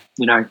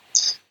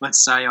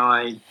 Let's say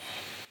I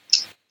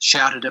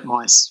shouted at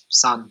my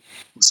son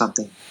or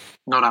something.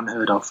 Not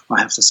unheard of, I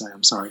have to say.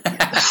 I'm sorry.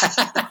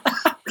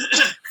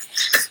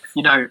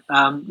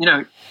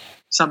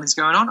 Something's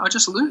going on. I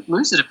just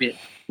lose it a bit,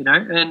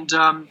 and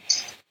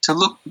to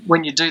look,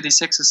 when you do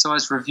this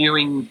exercise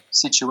reviewing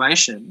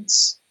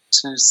situations,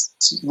 to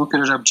look at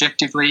it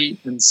objectively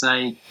and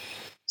say,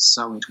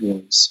 so it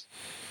was,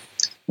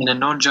 in a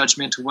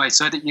non-judgmental way,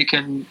 so that you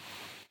can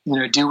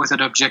deal with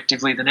it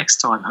objectively the next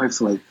time,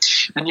 hopefully.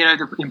 And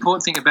the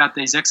important thing about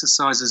these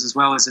exercises as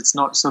well is it's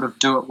not sort of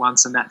do it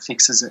once and that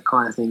fixes it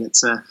kind of thing.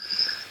 It's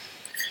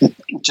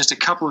just a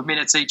couple of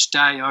minutes each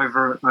day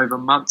over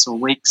months or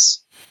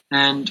weeks,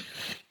 and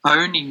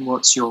owning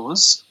what's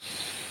yours.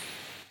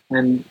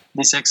 And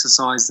this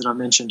exercise that I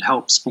mentioned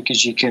helps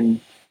because you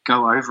can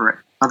go over it.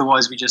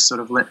 Otherwise, we just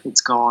sort of let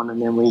it's gone,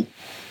 and then we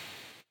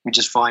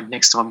just find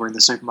next time we're in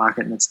the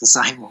supermarket and it's the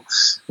same or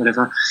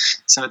whatever.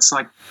 So it's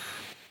like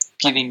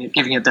giving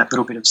it that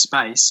little bit of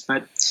space.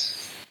 But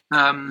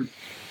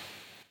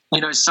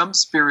some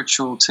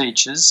spiritual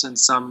teachers and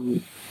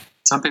some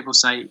people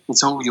say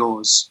it's all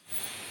yours,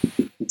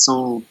 it's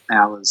all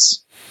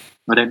ours.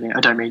 I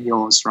don't mean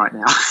yours right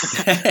now.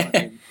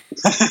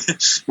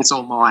 It's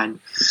all mine.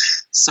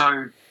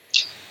 So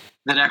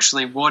that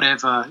actually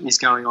whatever is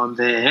going on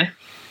there,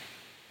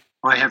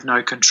 I have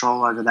no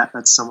control over that.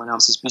 That's someone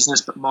else's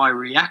business. But my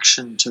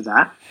reaction to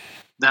that,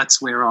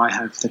 that's where I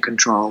have the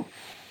control.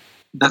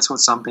 That's what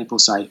some people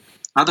say.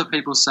 Other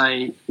people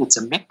say it's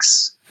a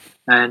mix,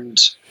 and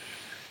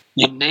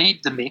you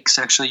need the mix.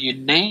 Actually, you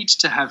need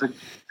to have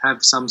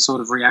some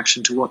sort of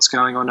reaction to what's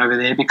going on over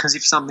there, because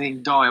if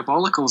something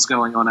diabolical is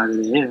going on over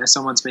there,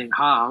 someone's being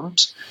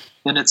harmed,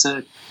 then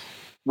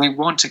we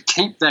want to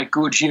keep that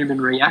good human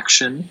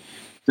reaction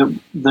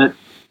that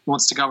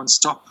wants to go and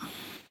stop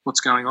what's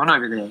going on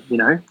over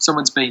there.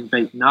 Someone's being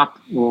beaten up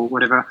or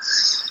whatever.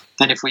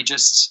 Then if we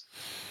just,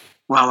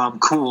 I'm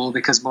cool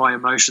because my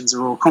emotions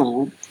are all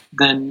cool,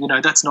 then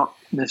that's not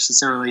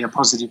necessarily a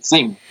positive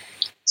thing.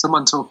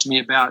 Someone talked to me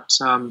about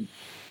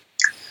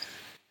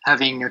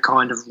having a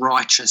kind of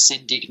righteous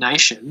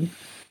indignation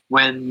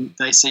when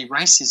they see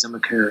racism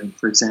occurring,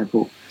 for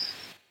example.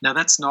 Now,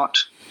 that's not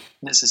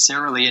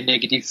necessarily a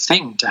negative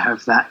thing to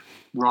have that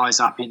rise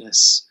up in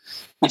us.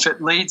 If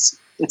it leads,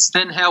 it's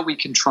then how we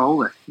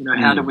control it.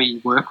 How do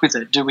we work with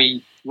it? Do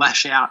we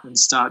lash out and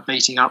start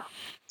beating up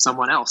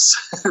someone else?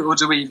 Or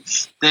do we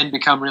then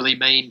become really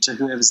mean to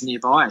whoever's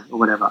nearby or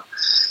whatever?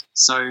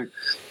 So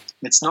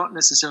it's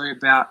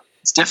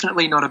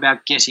definitely not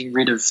about getting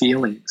rid of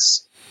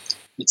feelings.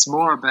 It's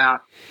more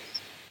about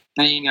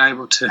being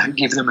able to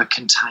give them a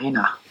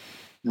container,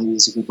 maybe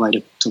is a good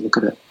way to look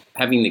at it.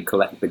 Having the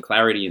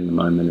clarity in the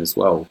moment as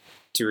well,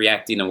 to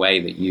react in a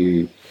way that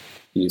you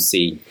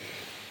see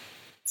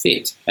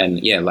fit.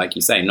 And yeah, like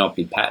you say, not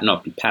be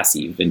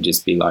passive and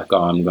just be like,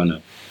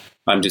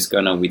 I'm just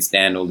gonna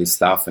withstand all this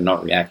stuff and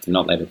not react and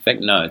not let it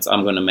affect. No,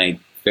 I'm gonna make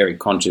very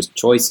conscious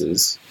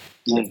choices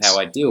of how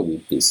I deal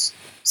with this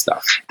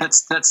stuff.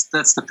 That's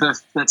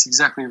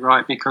exactly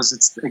right, because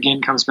it's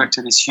again comes back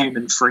to this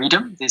human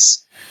freedom.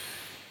 This,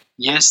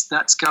 yes,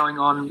 that's going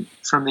on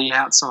from the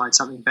outside.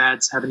 Something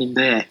bad's happening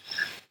there.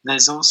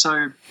 There's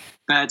also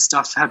bad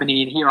stuff happening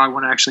in here. I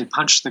want to actually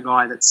punch the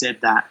guy that said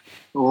that.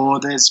 Or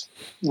there's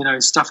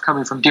stuff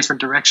coming from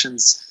different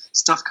directions.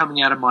 Stuff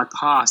coming out of my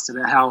past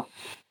about how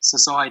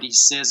society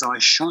says I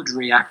should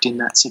react in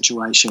that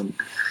situation.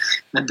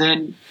 And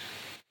then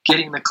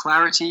getting the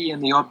clarity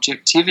and the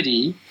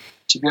objectivity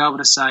to be able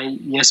to say,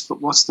 yes, but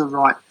what's the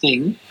right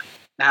thing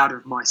out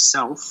of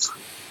myself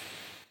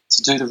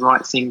to do the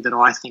right thing that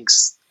I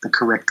think's the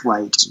correct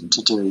way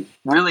to do.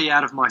 Really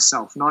out of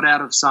myself, not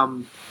out of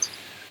some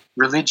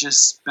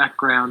religious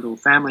background or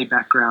family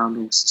background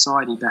or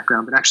society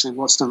background, but actually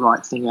what's the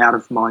right thing out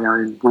of my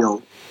own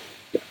will.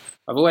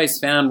 I've always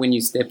found when you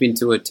step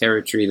into a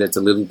territory that's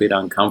a little bit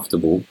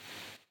uncomfortable,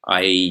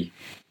 being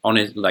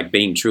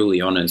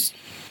truly honest,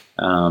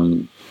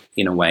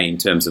 in a way, in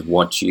terms of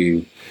what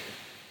you're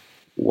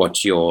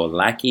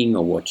lacking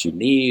or what you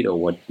need or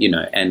what,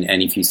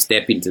 and if you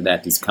step into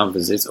that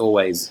discomfort, it's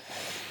always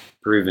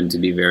proven to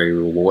be very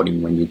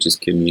rewarding when you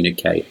just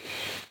communicate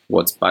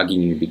what's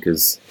bugging you,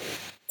 because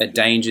a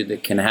danger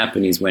that can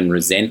happen is when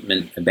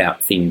resentment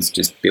about things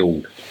just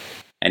build.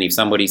 And if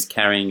somebody's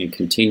carrying a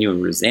continual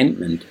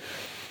resentment,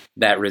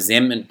 that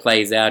resentment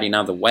plays out in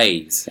other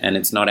ways, and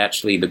it's not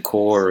actually the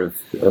core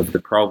of the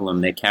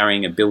problem. They're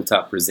carrying a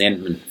built-up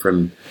resentment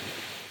from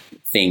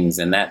things,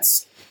 and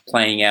that's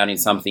playing out in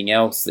something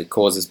else that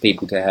causes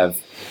people to have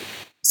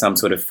some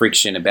sort of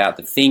friction about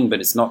the thing, but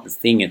it's not the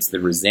thing, it's the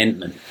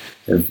resentment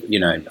of,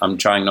 I'm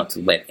trying not to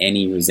let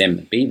any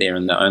resentment be there,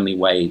 and the only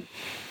way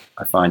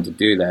I find to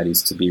do that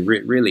is to be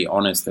really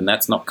honest, and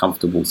that's not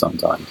comfortable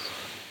sometimes.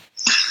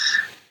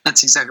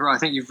 That's exactly right. I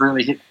think you've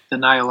really hit the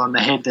nail on the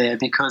head there,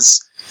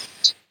 because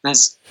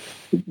there's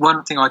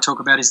one thing I talk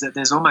about is that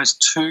there's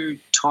almost two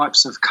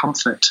types of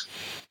comfort.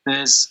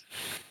 There's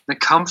the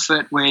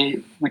comfort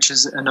which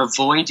is an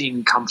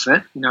avoiding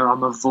comfort.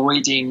 I'm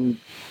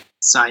avoiding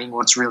saying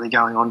what's really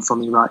going on for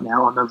me right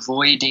now. I'm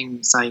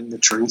avoiding saying the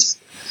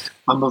truth.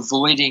 I'm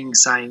avoiding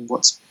saying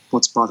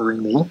what's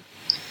bothering me.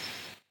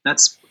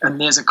 And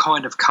there's a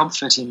kind of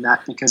comfort in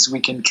that, because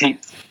we can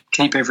keep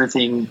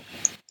everything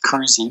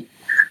cruisy.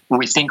 Well,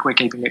 we think we're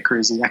keeping it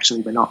cruisy.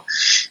 Actually, we're not.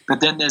 But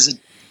then there's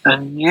a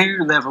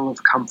new level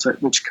of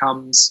comfort which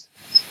comes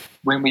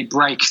when we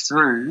break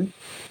through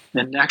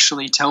and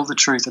actually tell the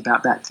truth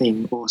about that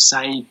thing, or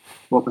say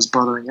what was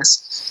bothering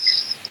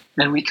us.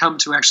 And we come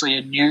to actually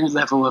a new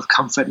level of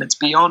comfort, and it's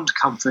beyond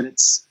comfort.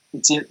 It's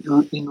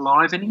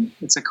enlivening.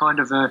 It's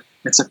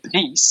a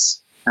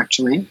peace,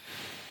 actually,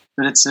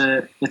 but it's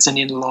an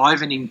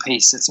enlivening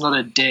peace. It's not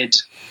a dead,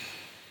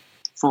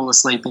 fall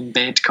asleep in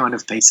bed kind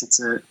of peace. It's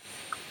an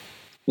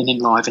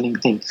enlivening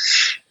thing.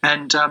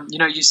 And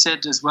you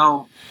said as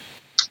well,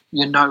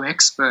 you're no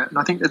expert, and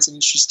I think that's an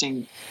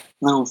interesting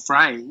little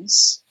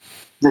phrase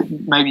that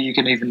maybe you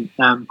can even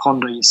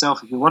ponder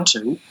yourself if you want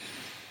to.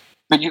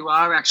 But you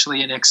are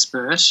actually an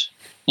expert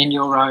in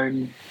your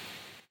own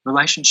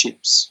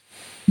relationships.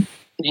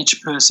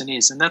 Each person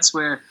is. And that's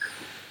where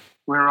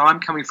I'm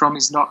coming from,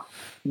 is not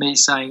me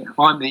saying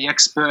I'm the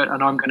expert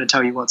and I'm going to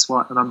tell you what's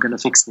what and I'm going to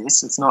fix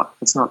this. It's not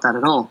that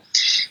at all.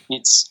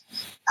 It's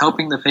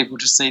helping the people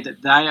to see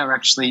that they are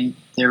actually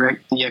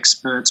the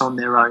experts on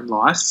their own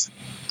life.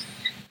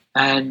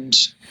 And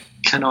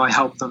can I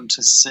help them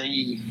to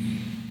see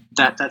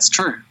that that's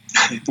true?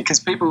 Because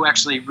people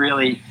actually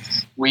really,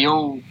 we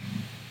all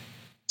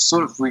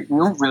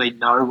really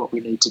know what we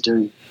need to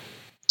do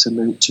to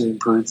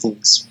improve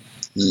things.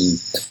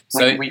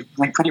 So we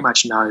pretty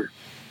much know.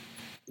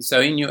 So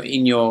in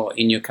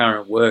your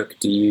current work,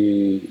 do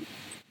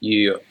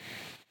you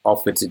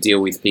offer to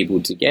deal with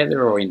people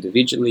together or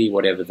individually,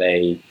 whatever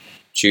they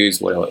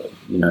choose? Well,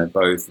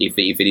 both. If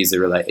it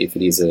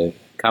is a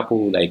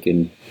couple, they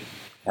can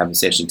have a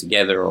session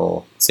together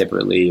or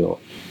separately, or.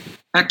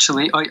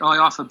 Actually, I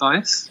offer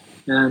both,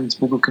 and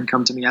people can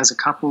come to me as a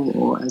couple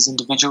or as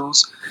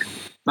individuals.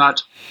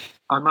 But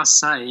I must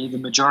say the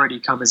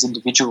majority come as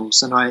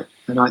individuals, and I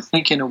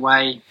think in a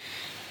way,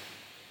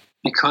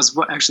 because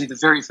the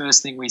very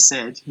first thing we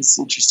said, it's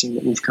interesting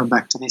that we've come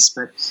back to this,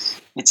 but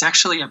it's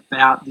actually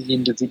about the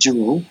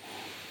individual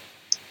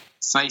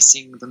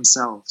facing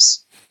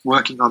themselves,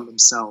 working on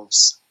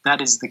themselves. That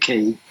is the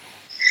key.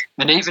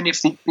 And even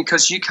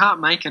because you can't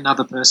make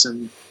another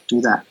person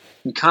do that.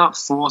 You can't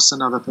force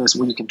another person.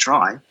 Well, you can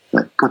try,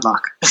 but good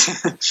luck.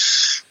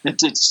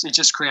 It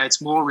just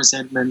creates more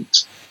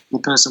resentment. The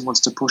person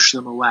wants to push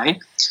them away.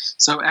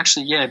 So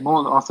actually,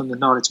 more often than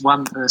not, it's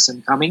one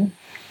person coming,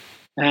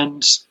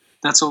 and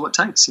that's all it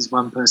takes is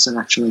one person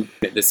actually.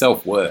 The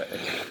self-work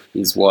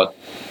is what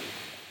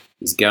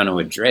is going to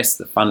address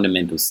the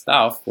fundamental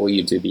stuff for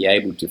you to be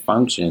able to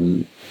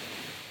function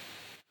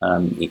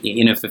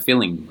in a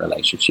fulfilling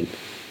relationship.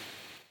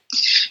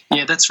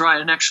 Yeah, that's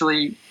right. And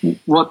actually,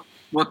 what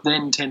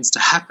then tends to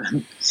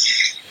happen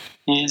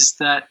is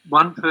that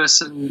one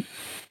person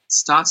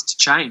starts to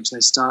change.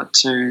 They start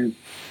to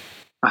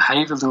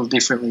behave a little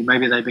differently.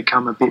 Maybe they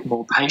become a bit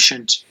more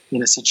patient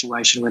in a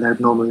situation where they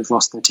would normally have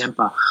lost their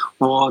temper,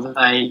 or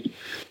they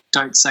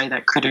don't say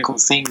that critical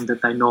thing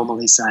that they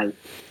normally say.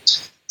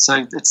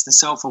 So it's the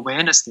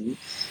self-awareness thing.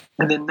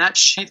 And then that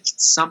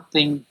shifts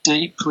something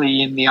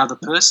deeply in the other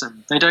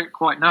person. They don't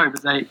quite know,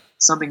 but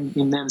something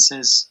in them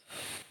says,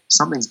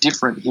 something's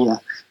different here.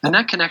 And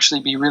that can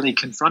actually be really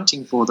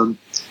confronting for them.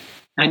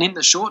 And in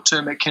the short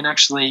term, it can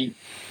actually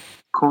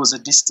cause a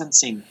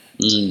distancing.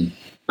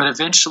 But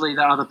eventually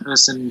the other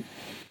person,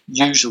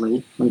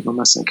 usually, I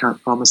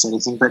can't promise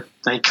anything, but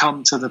they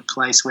come to the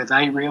place where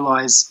they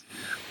realise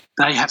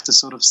they have to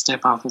sort of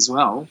step up as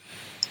well,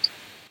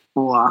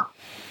 or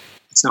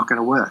it's not going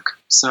to work.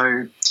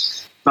 So,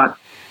 but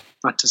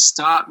to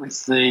start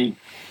with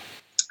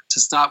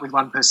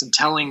one person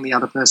telling the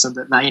other person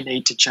that they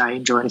need to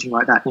change or anything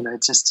like that,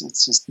 it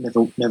just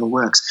never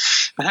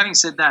works. But having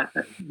said that,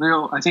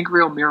 I think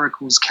real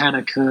miracles can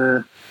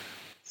occur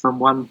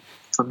from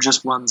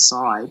just one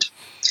side,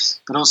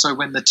 but also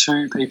when the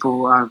two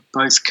people are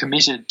both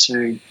committed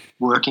to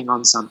working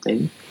on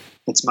something,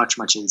 it's much,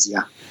 much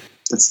easier.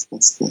 That's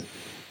the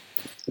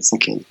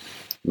key.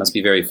 It must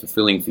be very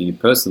fulfilling for you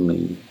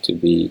personally to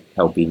be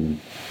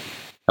helping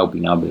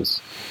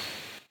others.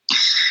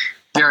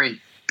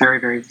 Very, very,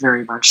 very,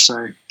 very much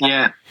so.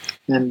 Yeah,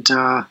 and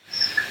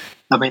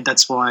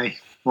that's why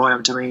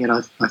I'm doing it.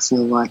 I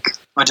feel like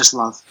I just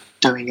love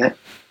doing it,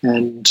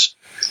 and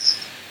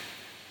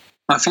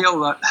I feel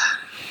that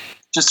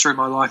just through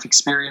my life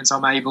experience,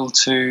 I'm able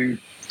to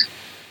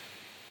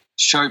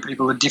show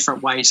people a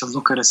different way to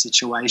look at a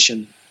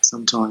situation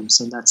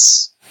sometimes. And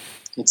it's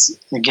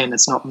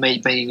not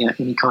me being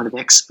any kind of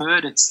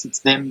expert, it's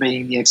them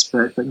being the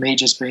expert, but me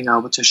just being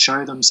able to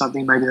show them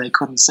something maybe they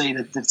couldn't see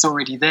that's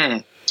already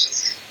there.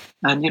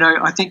 And,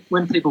 I think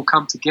when people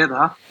come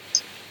together,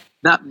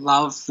 that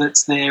love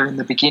that's there in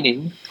the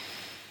beginning,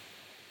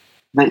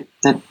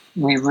 that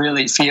we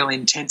really feel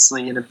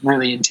intensely in a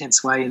really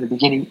intense way in the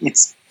beginning, it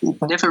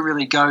never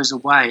really goes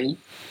away.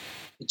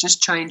 It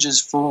just changes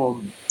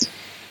form.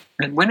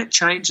 And when it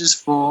changes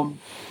form,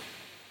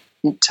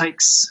 it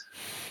takes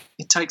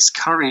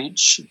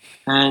courage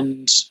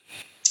and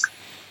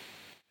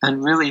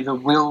really the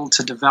will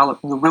to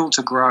develop, the will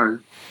to grow,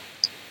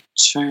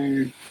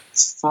 to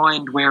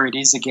find where it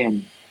is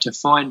again, to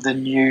find the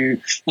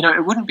new.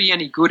 It wouldn't be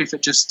any good if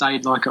it just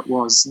stayed like it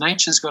was.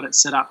 Nature's got it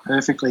set up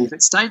perfectly. If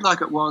it stayed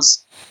like it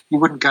was, you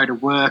wouldn't go to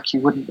work, you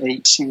wouldn't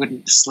eat, you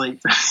wouldn't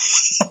sleep.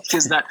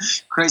 There's that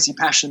crazy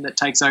passion that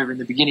takes over in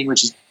the beginning,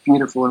 which is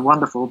beautiful and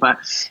wonderful, but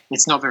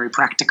it's not very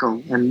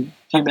practical, and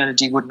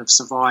humanity wouldn't have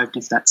survived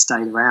if that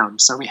stayed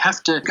around. So we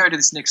have to go to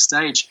this next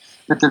stage.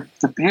 But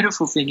the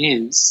beautiful thing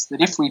is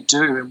that if we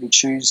do and we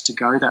choose to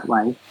go that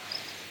way,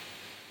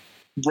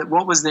 that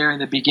what was there in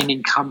the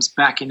beginning comes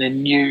back in a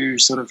new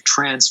sort of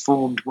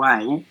transformed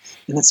way, and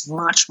it's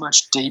much,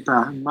 much deeper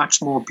and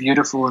much more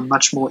beautiful and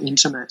much more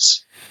intimate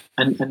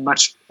and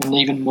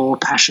even more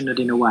passionate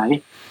in a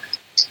way.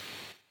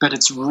 But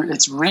it's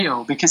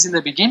real, because in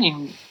the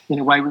beginning, in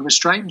a way, we were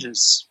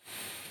strangers.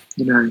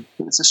 It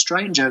was a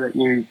stranger that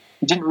you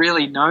didn't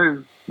really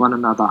know one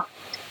another.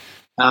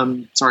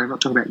 Sorry, I'm not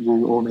talking about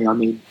you or me, I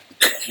mean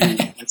you.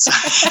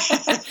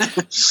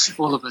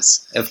 All of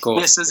us. Of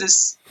course. Yeah,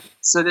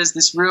 so there's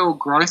this real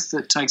growth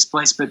that takes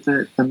place, but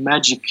the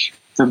magic,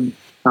 I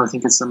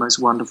think it's the most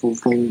wonderful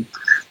thing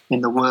in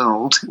the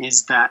world,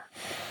 is that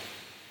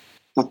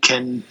it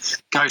can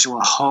go to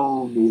a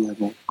whole new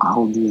level.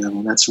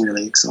 That's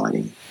really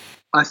exciting.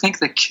 I think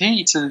the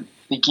key to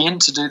begin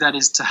to do that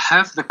is to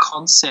have the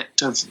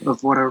concept of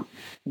what a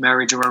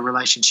marriage or a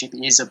relationship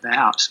is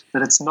about,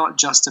 that it's not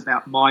just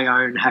about my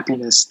own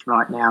happiness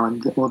right now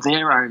or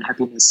their own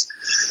happiness.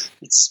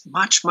 It's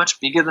much,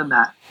 much bigger than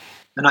that.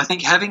 And I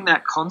think having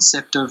that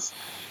concept of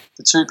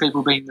the two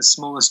people being the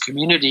smallest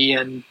community,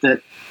 and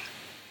that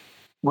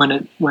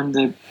when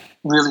they're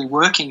really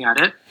working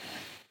at it,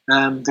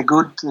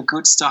 the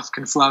good stuff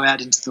can flow out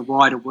into the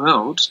wider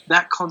world.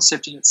 That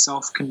concept in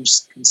itself can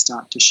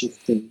start to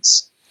shift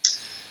things.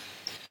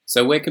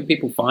 So where can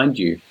people find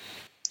you?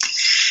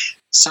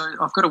 So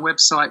I've got a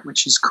website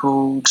which is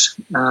called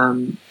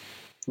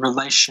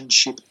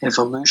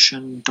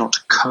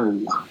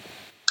relationshipevolution.co.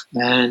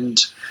 And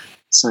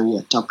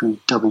so,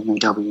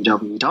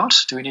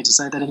 www. Do we need to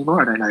say that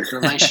anymore? I don't know.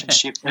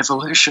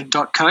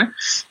 Relationshipevolution.co.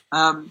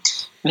 And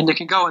they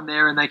can go on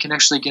there and they can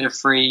actually get a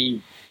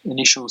free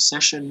initial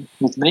session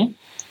with me,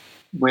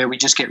 where we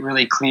just get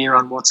really clear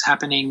on what's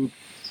happening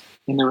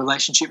in the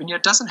relationship. And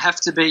it doesn't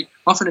have to be,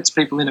 often it's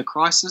people in a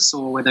crisis,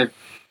 or where they've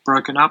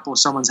broken up, or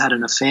someone's had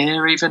an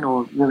affair even,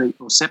 or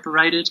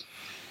separated,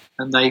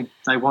 and they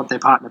want their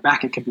partner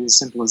back. It can be as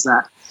simple as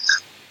that.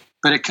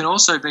 But it can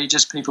also be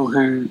just people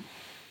who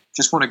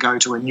just want to go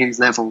to a new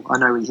level. I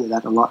know we hear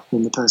that a lot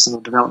in the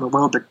personal development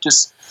world, but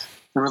just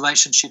the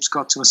relationship's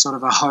got to a sort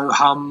of a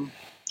ho-hum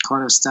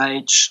kind of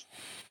stage,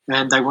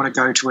 and they want to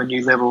go to a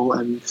new level,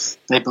 and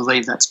they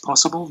believe that's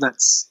possible.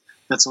 That's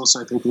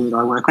also people that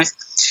I work with.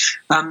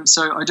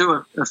 So I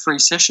do a free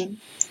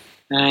session,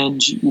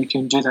 and you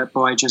can do that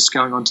by just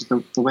going onto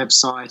the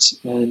website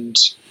and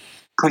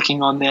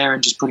clicking on there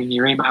and just putting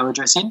your email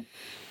address in.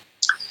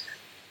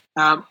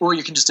 Or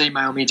you can just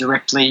email me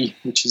directly,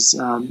 which is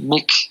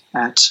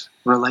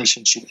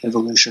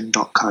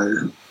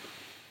mick@relationshipevolution.co.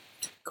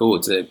 Cool.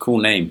 It's a cool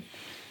name.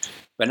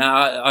 But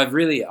now I've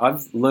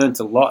learned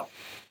a lot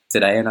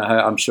today, and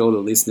I'm sure the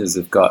listeners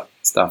have got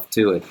stuff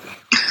to it.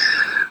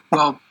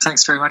 Well,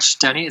 thanks very much,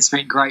 Danny. It's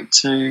been great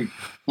to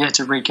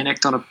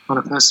reconnect on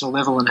a personal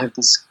level and have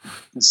this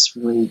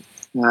really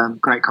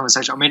great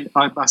conversation. I mean,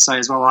 I say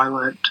as well, I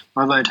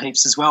learned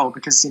heaps as well,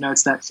 because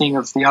it's that thing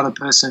of the other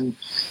person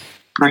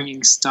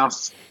bringing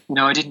stuff.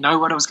 I didn't know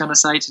what I was going to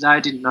say today. I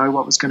didn't know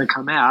what was going to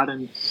come out,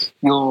 and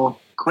your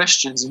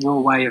questions and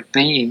your way of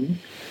being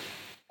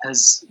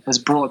has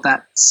brought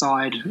that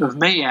side of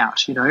me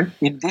out,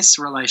 in this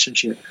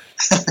relationship.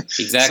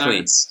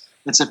 Exactly. So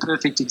it's a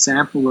perfect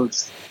example of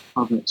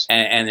it.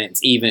 And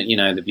it's even,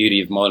 the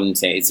beauty of modern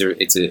tech. It's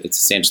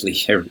essentially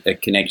a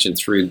connection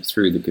through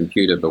the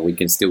computer, but we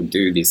can still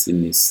do this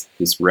in this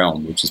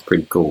realm, which is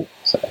pretty cool.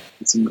 So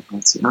it's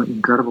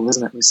incredible,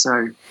 isn't it? It's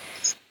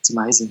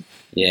amazing.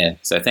 Yeah.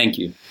 So thank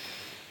you.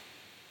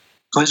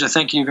 Pleasure.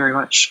 Thank you very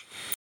much.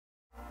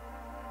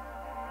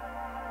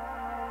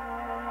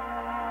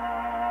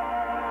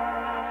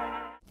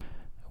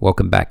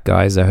 Welcome back,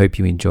 guys. I hope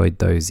you enjoyed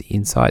those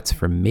insights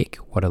from Mick.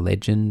 What a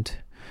legend.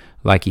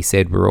 Like he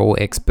said, we're all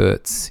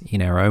experts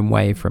in our own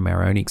way from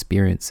our own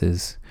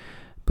experiences.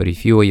 But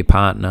if you or your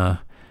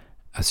partner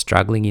are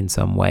struggling in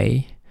some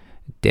way,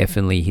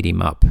 definitely hit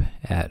him up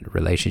at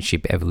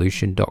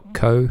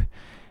relationshipevolution.co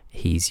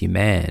he's your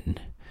man.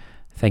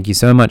 Thank you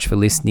so much for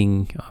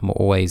listening. I'm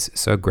always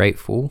so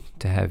grateful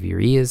to have your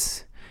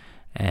ears.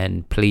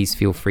 And please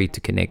feel free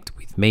to connect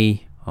with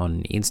me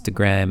on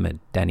Instagram at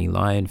Danny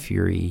Lion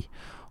Fury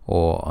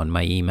or on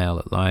my email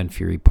at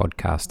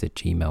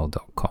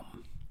lionfurypodcast@gmail.com.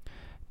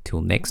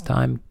 Till next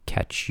time,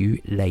 catch you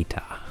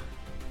later.